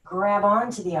 grab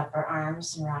onto the upper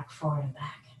arms, and rock forward and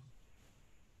back.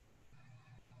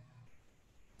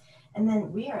 And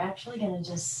then we are actually going to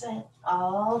just sit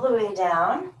all the way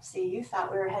down. See, you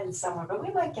thought we were headed somewhere, but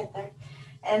we might get there.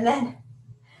 And then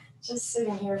just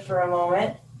sitting here for a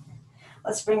moment.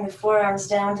 Let's bring the forearms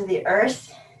down to the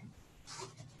earth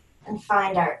and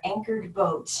find our anchored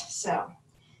boat. So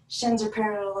shins are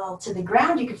parallel to the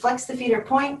ground. You can flex the feet or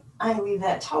point. I leave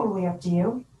that totally up to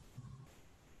you.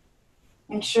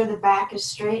 Make sure the back is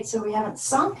straight so we haven't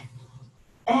sunk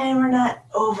and we're not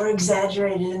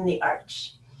over-exaggerated in the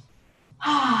arch.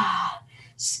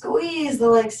 Squeeze the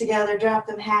legs together, drop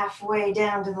them halfway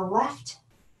down to the left.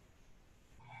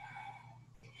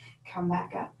 Come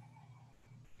back up.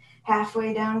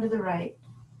 Halfway down to the right.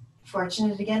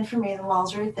 Fortunate again for me, the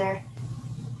wall's right there.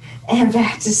 And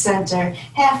back to center.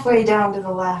 Halfway down to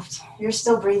the left. You're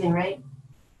still breathing, right?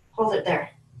 Hold it there.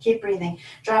 Keep breathing.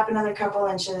 Drop another couple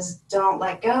inches. Don't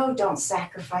let go. Don't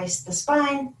sacrifice the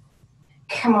spine.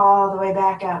 Come all the way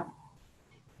back up.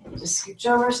 And just scooch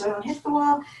over so I don't hit the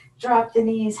wall. Drop the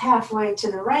knees halfway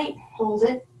to the right. Hold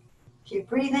it. Keep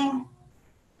breathing.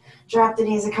 Drop the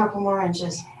knees a couple more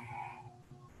inches.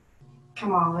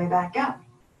 Come all the way back up.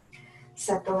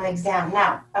 Set the legs down.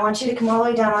 Now, I want you to come all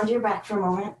the way down onto your back for a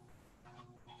moment.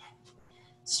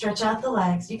 Stretch out the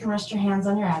legs. You can rest your hands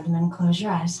on your abdomen. Close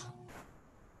your eyes.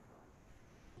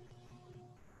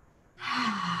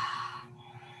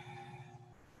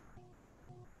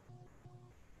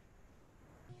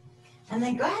 And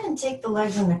then go ahead and take the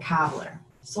legs in the cobbler.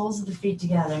 Soles of the feet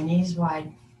together, knees wide.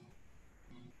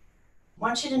 I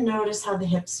want you to notice how the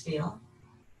hips feel.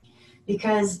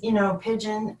 Because,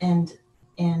 pigeon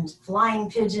and flying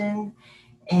pigeon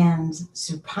and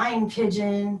supine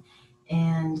pigeon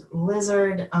and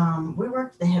lizard, we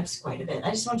work the hips quite a bit.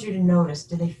 I just want you to notice,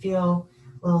 do they feel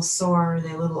a little sore? Are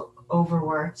they a little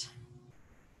overworked?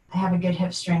 I have a good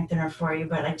hip strengthener for you,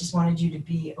 but I just wanted you to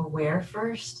be aware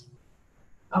first.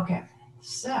 Okay,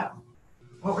 so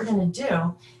what we're going to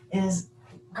do is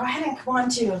go ahead and come on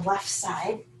to your left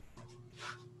side.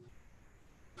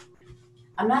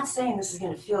 I'm not saying this is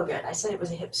going to feel good. I said it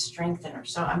was a hip strengthener,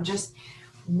 so I'm just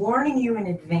warning you in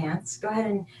advance. Go ahead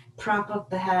and prop up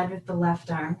the head with the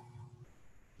left arm.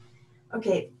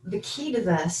 Okay, the key to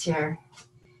this here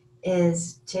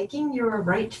is taking your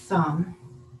right thumb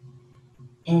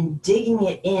and digging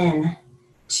it in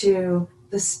to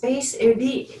the space.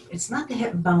 It's not the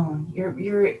hip bone.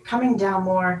 You're coming down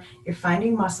more, you're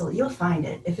finding muscle. You'll find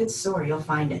it. If it's sore, you'll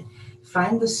find it.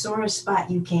 Find the sorest spot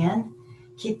you can,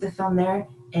 keep the thumb there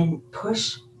and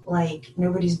push like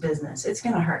nobody's business. It's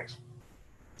gonna hurt.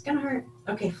 It's gonna hurt.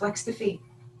 Okay, flex the feet.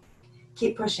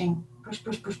 Keep pushing. Push,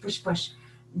 push, push, push, push.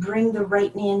 Bring the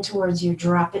right knee in towards you.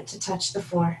 Drop it to touch the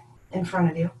floor in front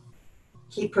of you.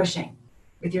 Keep pushing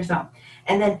with your thumb.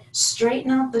 And then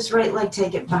straighten out this right leg.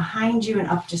 Take it behind you and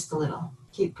up just a little.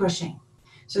 Keep pushing.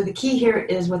 So the key here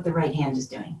is what the right hand is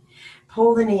doing.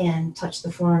 Pull the knee in. Touch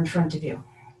the floor in front of you.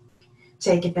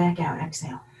 Take it back out.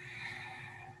 Exhale.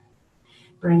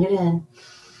 Bring it in.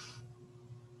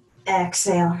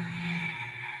 Exhale.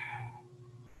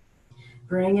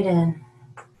 Bring it in.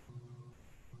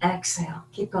 Exhale.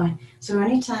 Keep going. So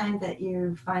anytime that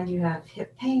you find you have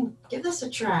hip pain, give this a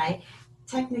try.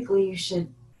 Technically, you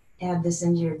should add this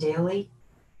into your daily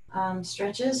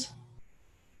stretches,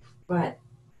 but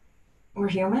we're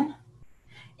human.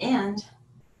 And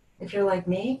if you're like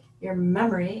me, your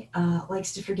memory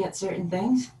likes to forget certain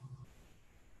things.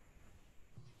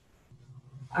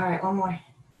 All right, one more.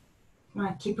 Come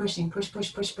on, keep pushing. Push,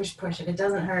 push, push, push, push. If it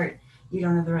doesn't hurt, you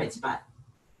don't have the right spot.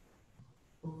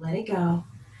 Let it go.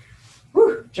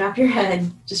 Whew, drop your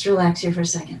head. Just relax here for a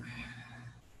second.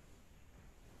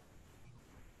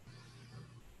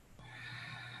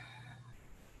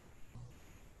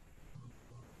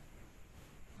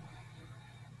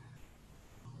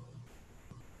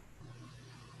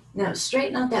 Now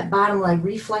straighten out that bottom leg,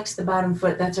 reflex the bottom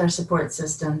foot. That's our support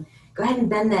system. Go ahead and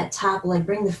bend that top leg,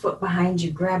 bring the foot behind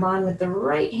you, grab on with the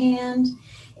right hand.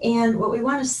 And what we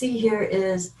want to see here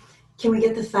is, can we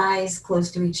get the thighs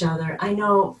close to each other? I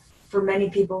know for many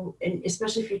people, and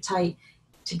especially if you're tight,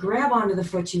 to grab onto the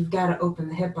foot, you've got to open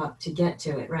the hip up to get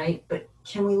to it, right? But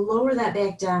can we lower that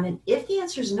back down? And if the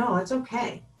answer is no, it's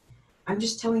okay. I'm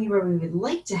just telling you where we would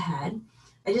like to head.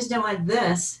 I just don't want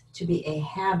this to be a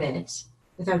habit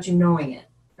without you knowing it,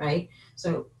 right?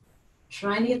 So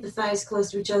trying to get the thighs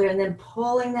close to each other and then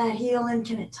pulling that heel in.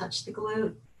 Can it touch the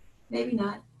glute? Maybe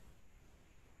not.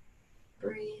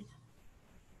 Breathe.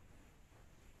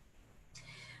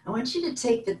 I want you to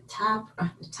take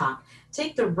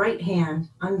take the right hand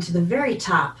onto the very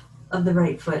top of the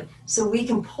right foot so we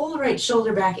can pull the right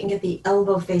shoulder back and get the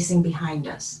elbow facing behind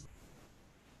us.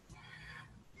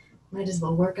 Might as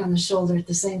well work on the shoulder at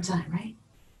the same time, right?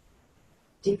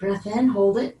 Deep breath in,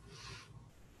 hold it.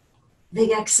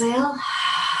 Big exhale.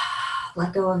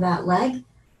 Let go of that leg.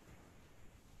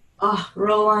 Oh,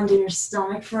 roll onto your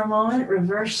stomach for a moment.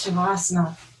 Reverse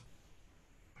Shavasana.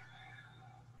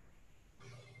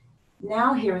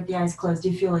 Now here with the eyes closed, do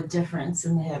you feel a difference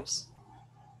in the hips?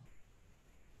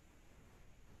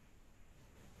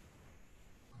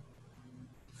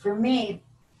 For me,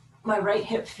 my right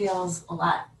hip feels a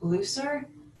lot looser,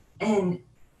 and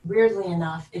weirdly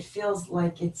enough, it feels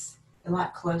like it's a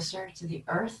lot closer to the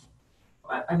earth.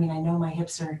 I mean, I know my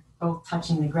hips are both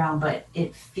touching the ground, but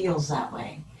it feels that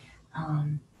way.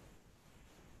 And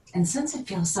since it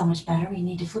feels so much better, we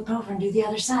need to flip over and do the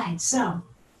other side. So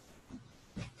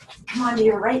come on to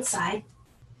your right side.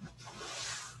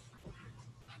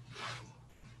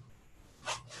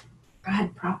 Go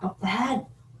ahead, prop up the head.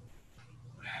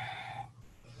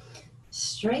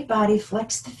 Straight body,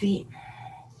 flex the feet.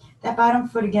 That bottom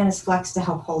foot again is flexed to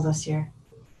help hold us here.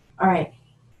 All right,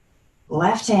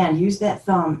 left hand, use that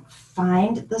thumb.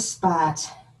 Find the spot,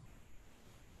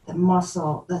 the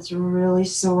muscle that's really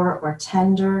sore or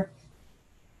tender,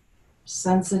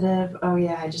 sensitive. Oh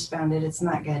yeah, I just found it. It's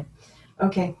not good.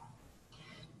 Okay,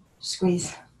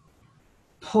 squeeze.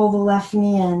 Pull the left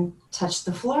knee in, touch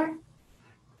the floor.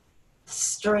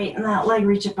 Straighten that leg,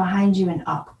 reach it behind you and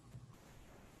up.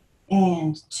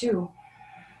 And 2,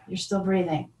 you're still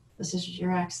breathing. This is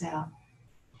your exhale.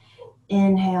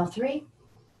 Inhale, 3,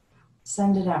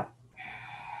 send it out.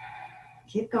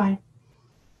 Keep going.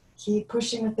 Keep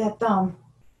pushing with that thumb.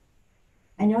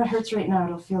 I know it hurts right now.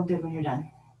 It'll feel good when you're done.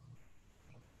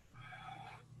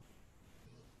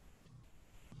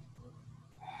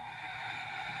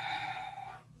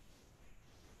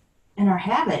 And our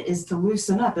habit is to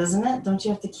loosen up, isn't it? Don't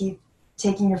you have to keep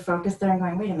taking your focus there and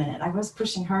going, wait a minute, I was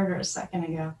pushing harder a second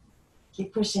ago.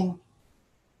 Keep pushing.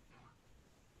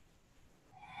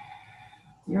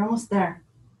 You're almost there.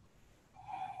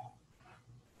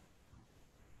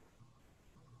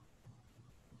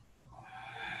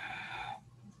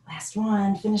 Last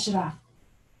one, finish it off.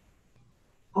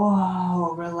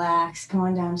 Oh, relax, come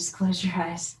on down, just close your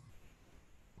eyes.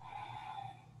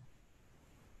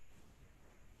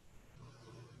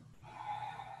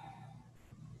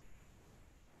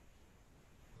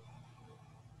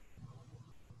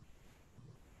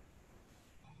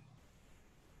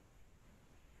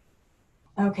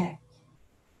 Okay.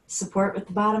 Support with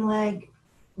the bottom leg.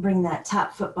 Bring that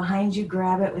top foot behind you.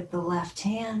 Grab it with the left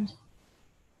hand.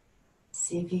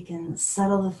 See if you can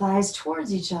settle the thighs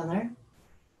towards each other.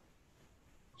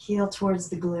 Heel towards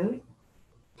the glute.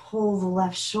 Pull the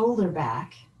left shoulder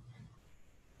back.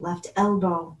 Left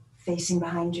elbow facing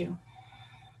behind you.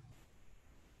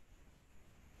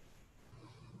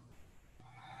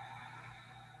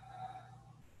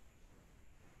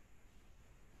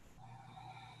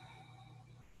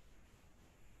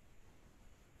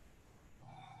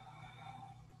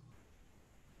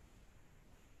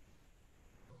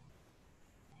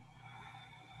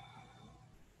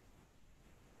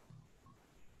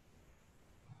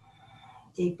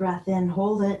 Deep breath in,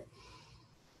 hold it.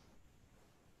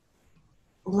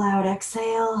 Loud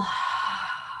exhale.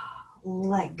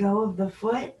 Let go of the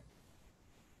foot.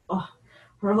 Oh,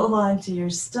 roll onto your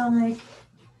stomach.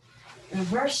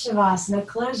 Reverse Shavasana.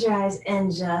 Close your eyes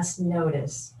and just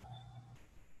notice.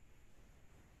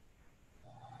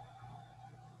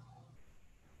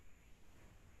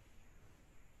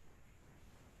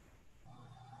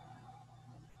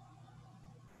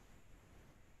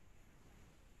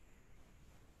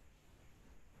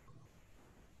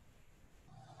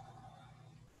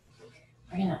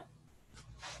 We're gonna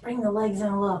bring the legs in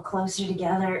a little closer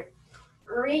together.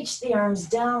 Reach the arms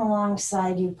down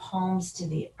alongside you, palms to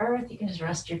the earth. You can just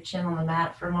rest your chin on the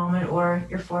mat for a moment or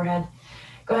your forehead.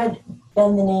 Go ahead,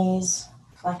 bend the knees,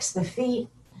 flex the feet,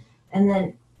 and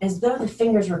then as though the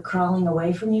fingers were crawling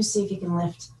away from you, see if you can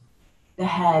lift the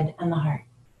head and the heart.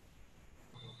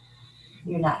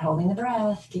 You're not holding the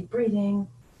breath. Keep breathing.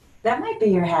 That might be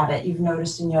your habit you've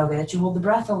noticed in yoga, that you hold the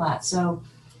breath a lot. So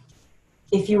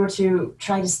if you were to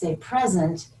try to stay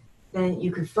present, then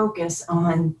you could focus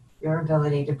on your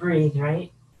ability to breathe,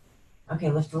 right? Okay,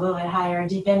 lift a little bit higher.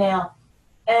 Deep inhale.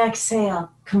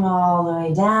 Exhale. Come all the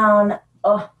way down.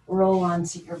 Oh, roll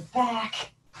onto your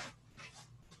back.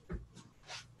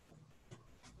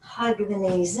 Hug the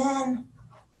knees in.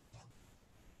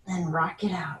 And rock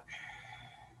it out.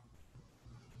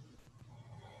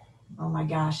 Oh my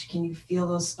gosh, can you feel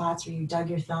those spots where you dug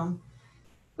your thumb?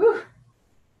 Whew.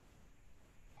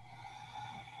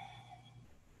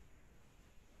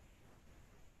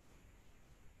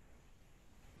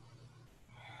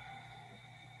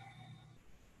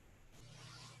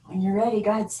 When you're ready,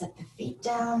 go ahead, set the feet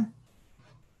down.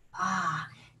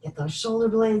 Get those shoulder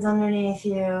blades underneath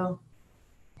you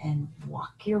and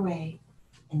walk your way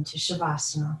into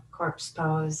Shavasana, corpse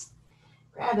pose.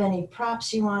 Grab any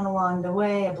props you want along the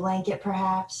way, a blanket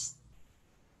perhaps,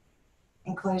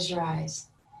 and close your eyes.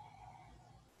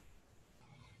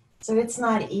 So it's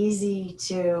not easy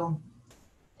to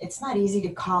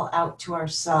call out to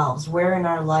ourselves where in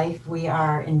our life we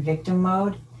are in victim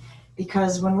mode,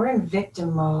 because when we're in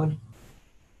victim mode,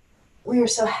 we are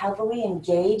so heavily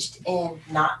engaged in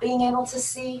not being able to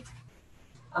see.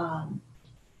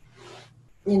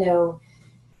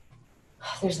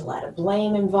 There's a lot of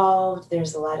blame involved.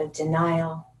 There's a lot of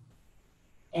denial.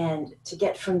 And to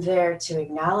get from there to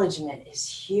acknowledgement is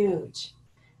huge,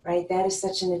 right? That is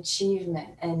such an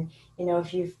achievement. And,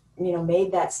 if you've,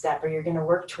 made that step, or you're going to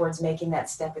work towards making that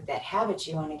step with that habit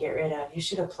you want to get rid of, you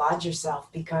should applaud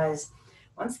yourself, because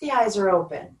once the eyes are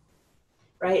open,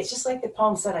 right? It's just like the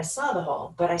poem said, I saw the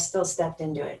hole, but I still stepped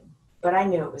into it. But I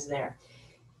knew it was there.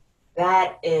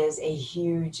 That is a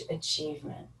huge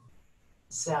achievement.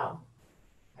 So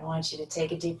I want you to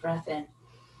take a deep breath in.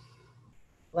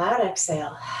 Loud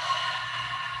exhale.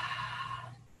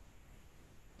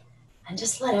 And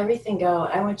just let everything go.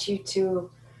 I want you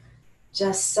to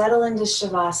just settle into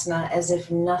Shavasana as if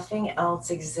nothing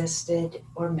else existed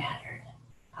or mattered.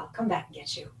 I'll come back and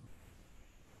get you.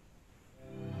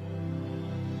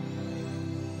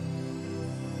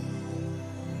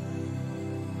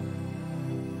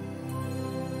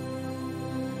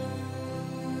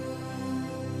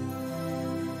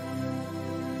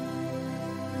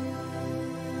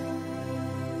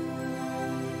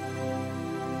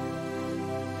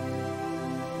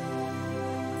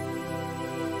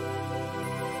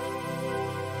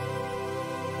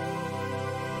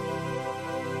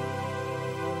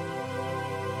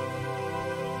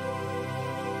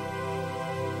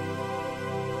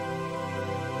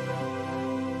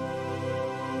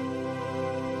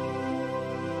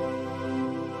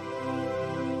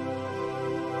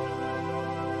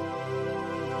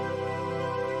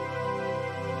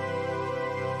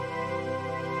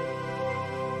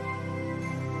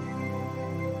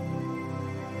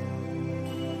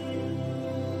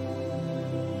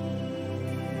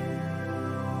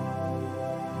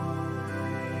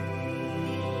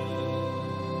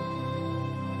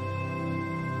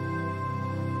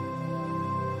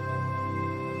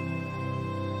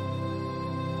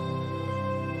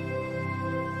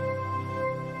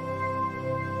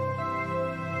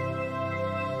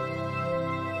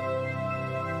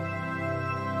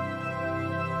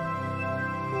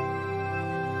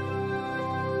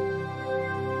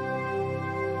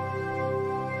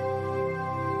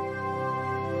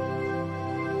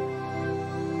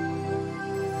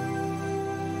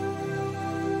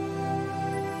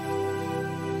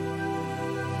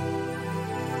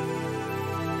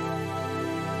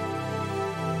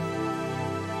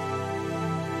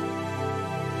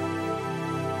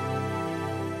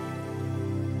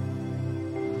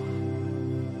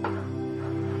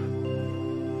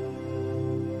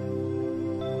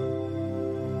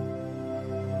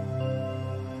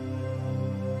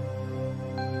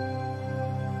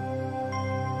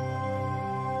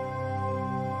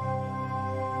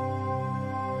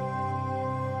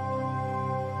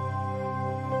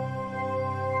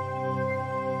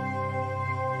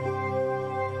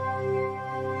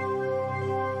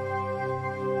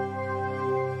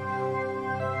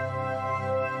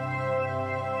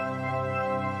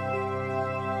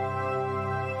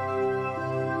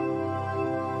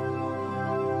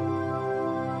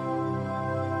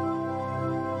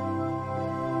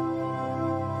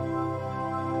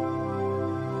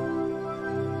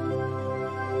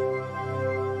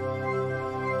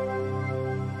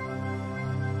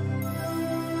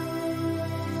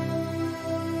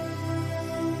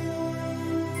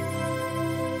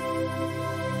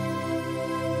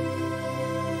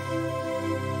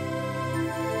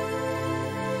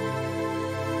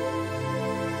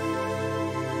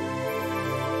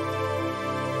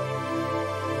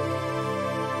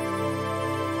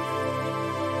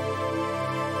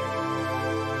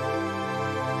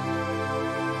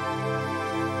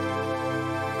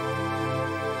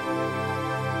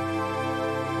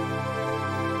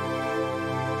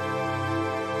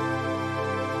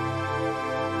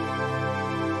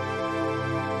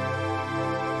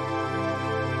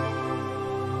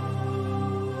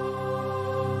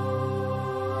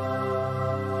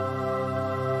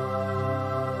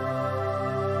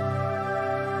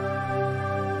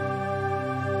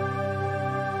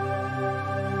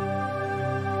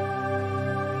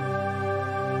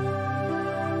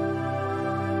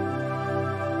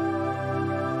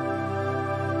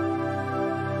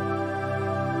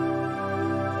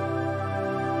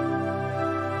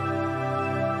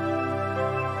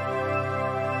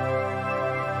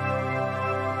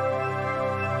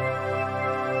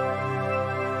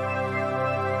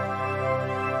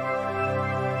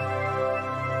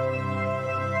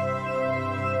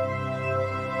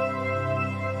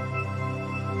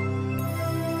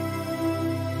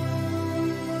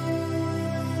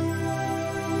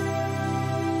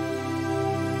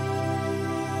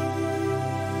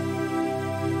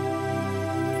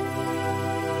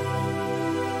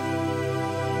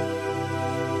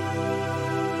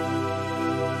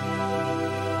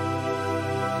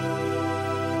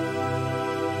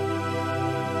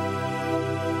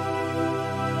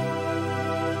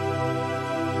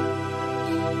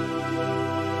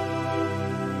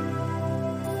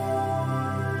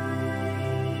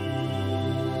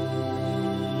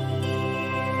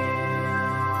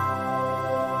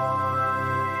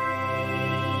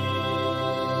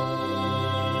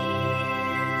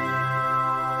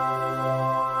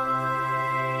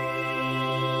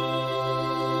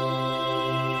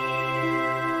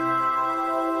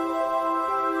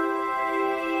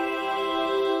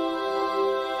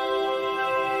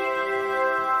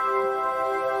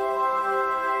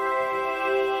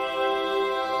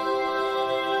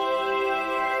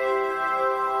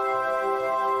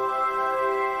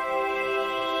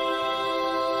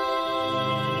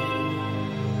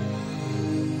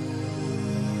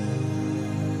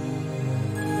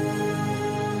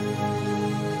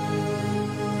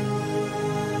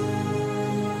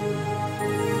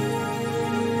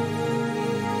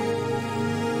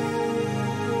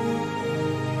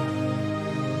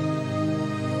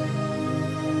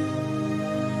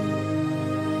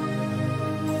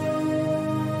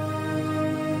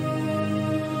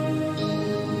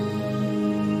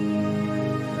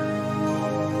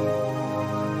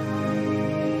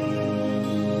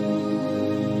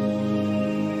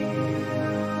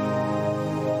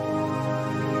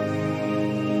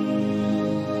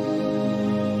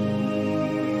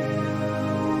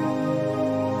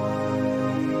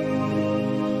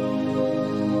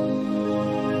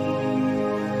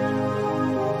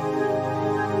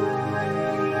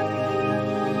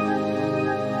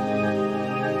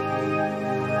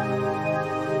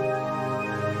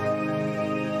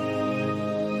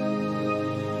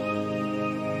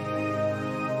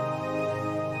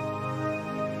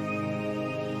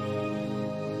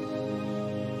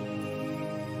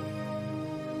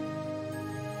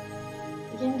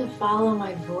 begin to follow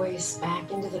my voice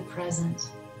back into the present,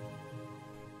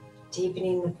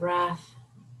 deepening the breath,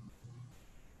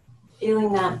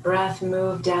 feeling that breath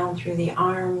move down through the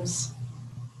arms,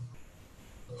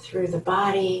 through the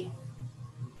body,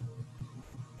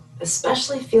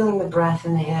 especially feeling the breath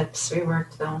in the hips. We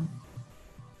worked them.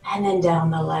 And then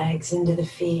down the legs into the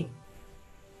feet.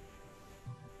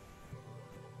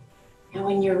 And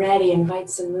when you're ready,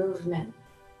 invite some movement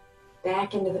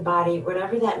back into the body,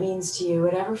 whatever that means to you,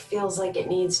 whatever feels like it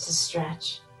needs to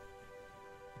stretch.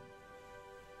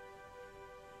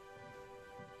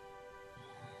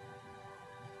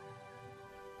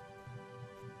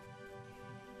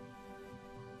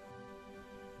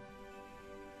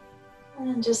 And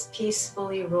then just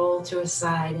peacefully roll to a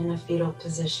side in a fetal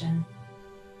position.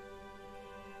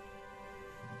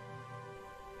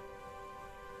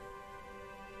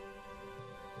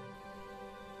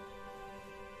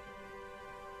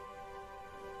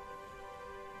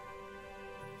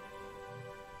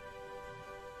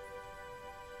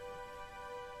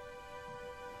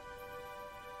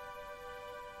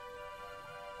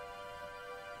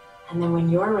 And then when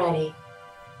you're ready,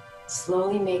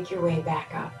 slowly make your way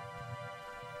back up.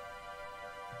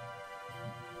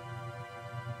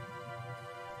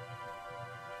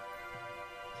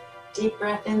 Deep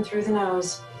breath in through the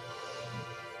nose.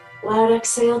 Loud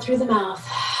exhale through the mouth.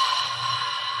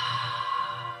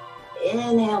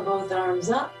 Inhale both arms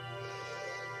up.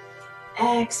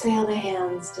 Exhale the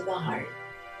hands to the heart.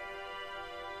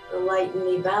 The light in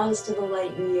me bows to the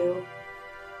light in you.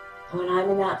 And when I'm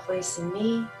in that place in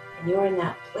me, and you're in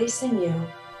that place in you,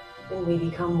 then we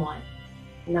become one.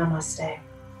 Namaste.